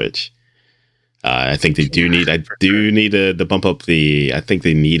still in the Switch. I think they do need to bump up I think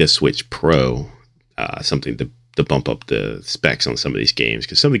they need a Switch Pro, something to bump up the specs on some of these games,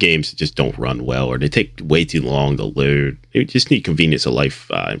 because some of the games just don't run well, or they take way too long to load. They just need convenience of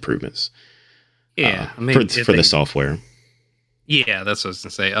life improvements. Yeah, for the software. Yeah, that's what I was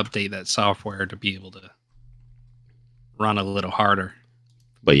gonna say. Update that software to be able to run a little harder.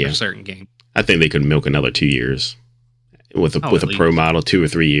 But yeah, for certain games. I think they could milk another 2 years with a pro model, 2 or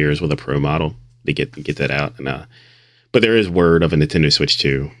 3 years with a pro model to get that out. And but there is word of a Nintendo Switch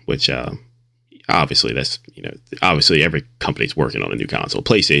 2, which obviously that's obviously every company's working on a new console.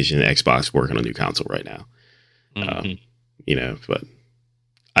 PlayStation, Xbox working on a new console right now. But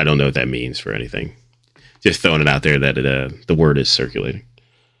I don't know what that means for anything. Just throwing it out there that the word is circulating.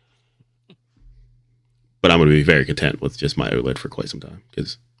 But I'm going to be very content with just my OLED for quite some time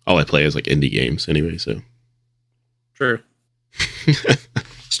because all I play is like indie games anyway. So true.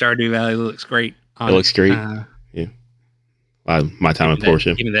 Stardew Valley looks great. It looks great. Yeah. My time with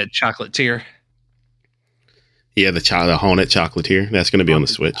Portia. Give me that chocolatier. Yeah, the Haunted Chocolatier. That's going to be on the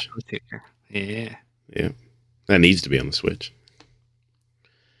Switch. Yeah. Yeah. That needs to be on the Switch.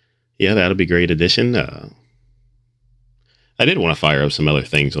 Yeah, that'll be a great addition. I did want to fire up some other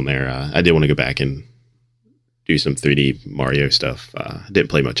things on there. I did want to go back and do some 3D Mario stuff. I didn't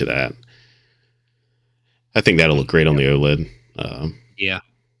play much of that. I think that'll look great on the OLED. Yeah.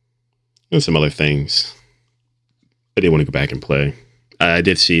 And some other things I did want to go back and play. I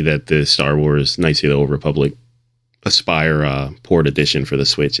did see that the Star Wars Knights of the Old Republic Aspire port edition for the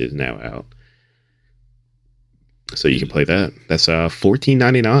Switch is now out. So you can play that. That's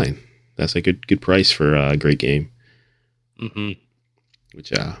 $14.99. That's a good price for a great game. Mm-hmm.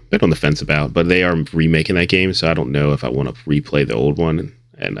 Which a bit on the fence about, but they are remaking that game, so I don't know if I want to replay the old one.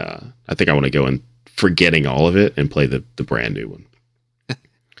 And I think I want to go and forgetting all of it and play the brand new one.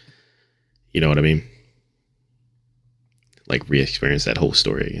 You know what I mean? Like re-experience that whole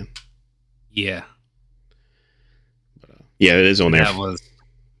story again. Yeah. But, yeah, it is on there. That was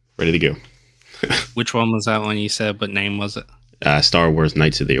ready to go. Which one was that one you said? What name was it? Star Wars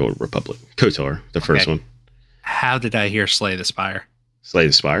Knights of the Old Republic. KOTOR, the first one. How did I hear Slay the Spire? Slay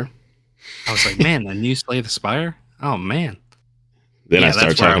the Spire? I was like, man, a new Slay the Spire? Oh, man. Then I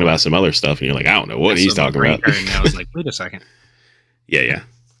started talking about some other stuff, and you're like, I don't know what he's talking about. And I was like, wait a second. Yeah.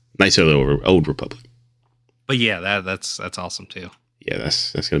 Knights of the Old Republic. But yeah, that's awesome too. Yeah,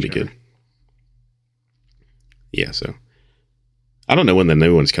 that's going to be good. Yeah, so I don't know when the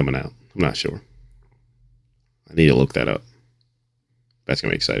new one's coming out. I'm not sure. I need to look that up. That's going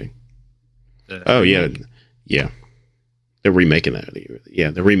to be exciting. Yeah. They're remaking that.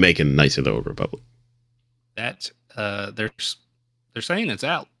 Yeah, they're remaking Knights of the Old Republic. That they're saying it's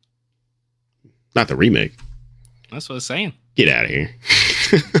out. Not the remake. That's what it's saying. Get out of here.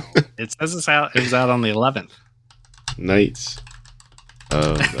 It says it's out. It was out on the 11th. Knights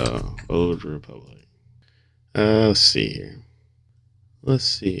of the Old Republic. Let's see here.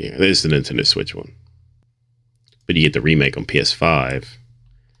 This is the Nintendo Switch one. But you get the remake on PS5.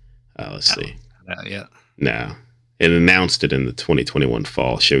 Let's see. Yeah. No. It announced it in the 2021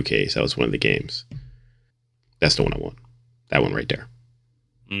 fall showcase. That was one of the games. That's the one I want. That one right there.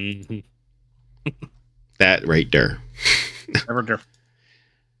 Mm-hmm. That right there. Right there.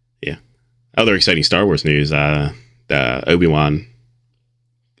 Yeah. Other exciting Star Wars news. The Obi-Wan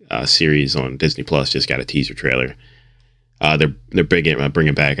series on Disney Plus just got a teaser trailer. They're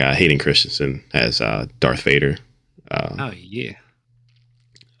bringing back Hayden Christensen as Darth Vader. Oh yeah.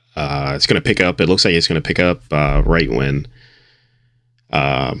 It's going to pick up. It looks like it's going to pick up right when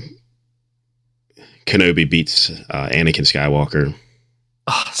Kenobi beats Anakin Skywalker.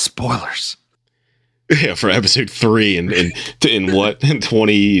 Oh, spoilers. Yeah, for episode 3 in what? In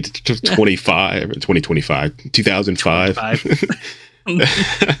 2025 or 2025? 2005?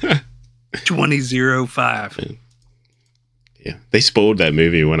 2005. Yeah. They spoiled that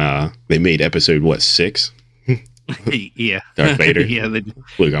movie when they made episode 6? Yeah. Darth Vader. Yeah, the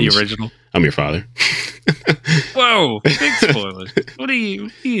original. I'm your father. Whoa, big spoilers. What are you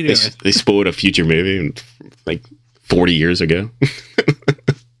doing? They spoiled a future movie like 40 years ago.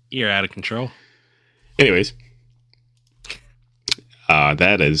 You're out of control. Anyways,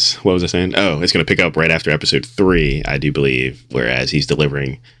 that is, what was I saying? Oh, it's going to pick up right after episode 3, I do believe, whereas he's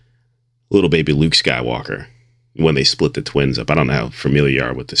delivering little baby Luke Skywalker when they split the twins up. I don't know how familiar you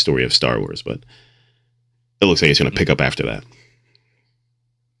are with the story of Star Wars, but it looks like it's going to pick up after that.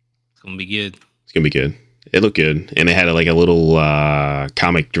 It's going to be good. It's going to be good. It looked good. And it had like a little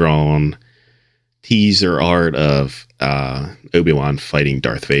comic drawn teaser art of Obi-Wan fighting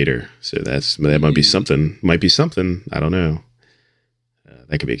Darth Vader. So that might be something. I don't know.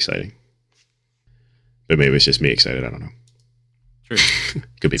 That could be exciting. But maybe it's just me excited. I don't know. True.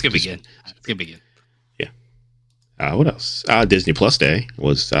 Could be. It's going to be good. It's going to be good. Yeah. What else? Disney Plus Day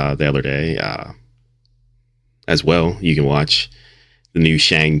was the other day. As well, you can watch the new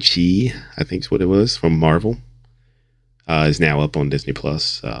Shang-Chi, I think is what it was, from Marvel. is now up on Disney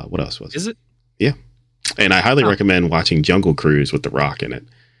Plus. What else was it? Is it? Yeah. And I highly recommend watching Jungle Cruise with The Rock in it.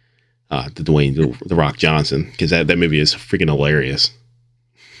 The Rock Johnson, because that movie is freaking hilarious.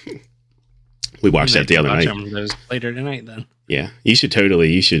 We watched that the other night. Those later tonight, then. Yeah, you should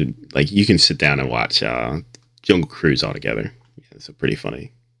you can sit down and watch Jungle Cruise all together. Yeah, it's pretty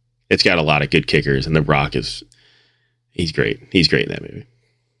funny. It's got a lot of good kickers, and The Rock he's great. He's great in that movie.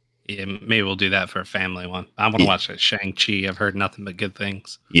 Yeah, maybe we'll do that for a family one. I want to watch that Shang-Chi. I've heard nothing but good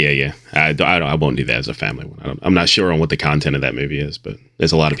things. Yeah. I won't do that as a family one. I'm not sure on what the content of that movie is, but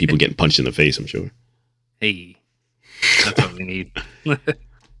there's a lot of people getting punched in the face, I'm sure. Hey, that's what we need.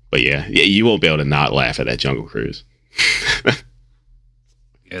 But yeah, you won't be able to not laugh at that Jungle Cruise.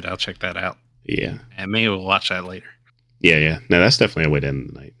 Good, I'll check that out. Yeah. And maybe we'll watch that later. Yeah. No, that's definitely a way to end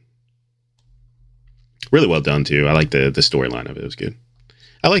the night. Really well done, too. I like the storyline of it. It was good.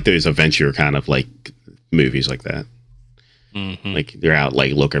 I like those adventure kind of like movies like that. Mm-hmm. Like they're out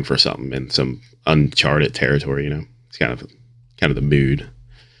like looking for something in some uncharted territory, It's kind of the mood.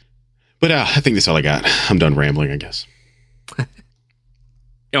 But I think that's all I got. I'm done rambling, I guess.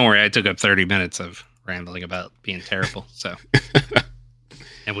 Don't worry, I took up 30 minutes of rambling about being terrible. So,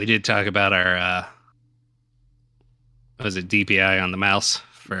 and we did talk about our was it DPI on the mouse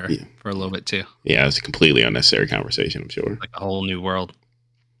for a little bit too. Yeah, it was a completely unnecessary conversation, I'm sure. Like a whole new world.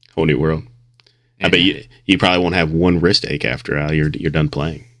 Whole new world. Yeah. I bet you probably won't have one wrist ache after you're done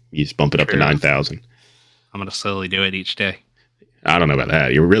playing. You just bump it up to 9,000. I'm going to slowly do it each day. I don't know about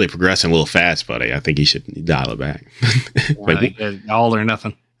that. You're really progressing a little fast, buddy. I think you should dial it back. Like all or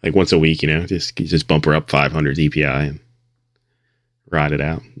nothing. Like once a week, just bump her up 500 DPI and ride it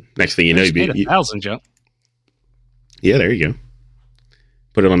out. Next thing you know, you 1,000 jump. Yeah, there you go.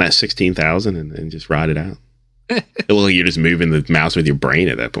 Put it on that 16,000 and just ride it out. It looks like you're just moving the mouse with your brain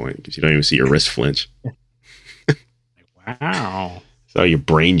at that point because you don't even see your wrist flinch. Wow. So your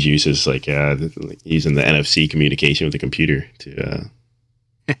brain juice is like using the NFC communication with the computer to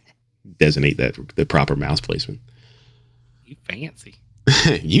designate the proper mouse placement. You fancy.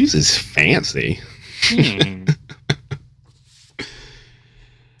 Uses fancy.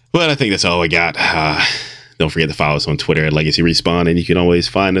 Well, I think that's all we got. Don't forget to follow us on Twitter at Legacy Respawn, and you can always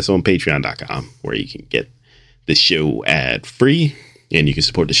find us on Patreon.com, where you can get the show ad free, and you can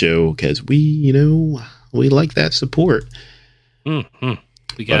support the show because we like that support. Mm-hmm.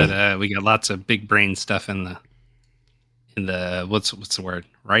 We got lots of big brain stuff in the what's the word,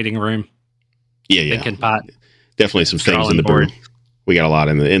 writing room. Yeah. Thinking pot. Definitely some things in the board. We got a lot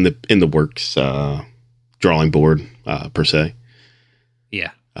in the works. Drawing board per se.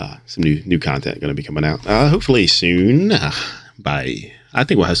 Yeah. Some new content going to be coming out. Hopefully soon. I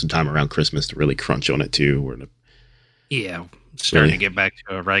think we'll have some time around Christmas to really crunch on it too. We're starting to get back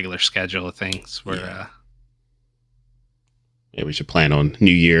to a regular schedule of things. Yeah, we should plan on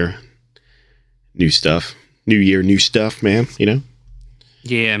New Year, new stuff. New Year, new stuff, man.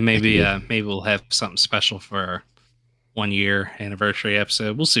 Yeah, maybe we'll have something special for our 1 year anniversary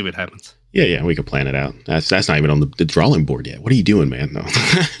episode. We'll see what happens. Yeah, we can plan it out. That's not even on the drawing board yet. What are you doing, man? No.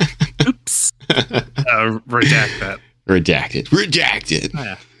 Oops. Redact that. Redacted.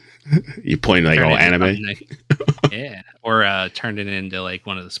 Yeah. You pointing like all anime? Yeah. Or turn it into like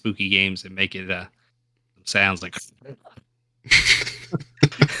one of the spooky games and make it sounds like.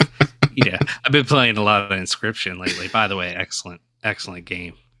 Yeah. I've been playing a lot of Inscription lately. By the way, excellent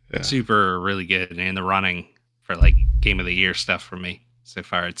game. Yeah. Super, really good. And in the running for like Game of the Year stuff for me so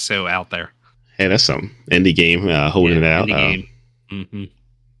far. It's so out there. Hey, that's some indie game holding it out. Indie game. Mm-hmm.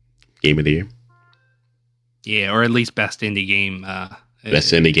 Game of the Year. Yeah, or at least best indie game.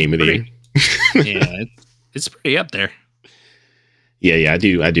 Best indie game of the year. Yeah, it's pretty up there. Yeah, I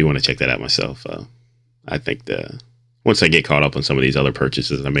do want to check that out myself. I think once I get caught up on some of these other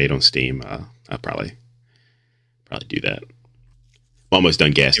purchases I made on Steam, I'll probably do that. I'm almost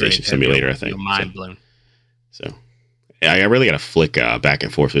done Gas Station Simulator, I think. Mind blown. So I really got to flick back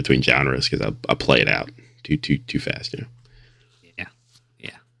and forth between genres because I play it out too fast.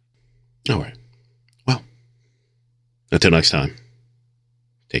 Yeah. All right. Well, until next time.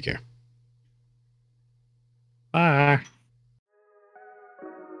 Take care. Bye.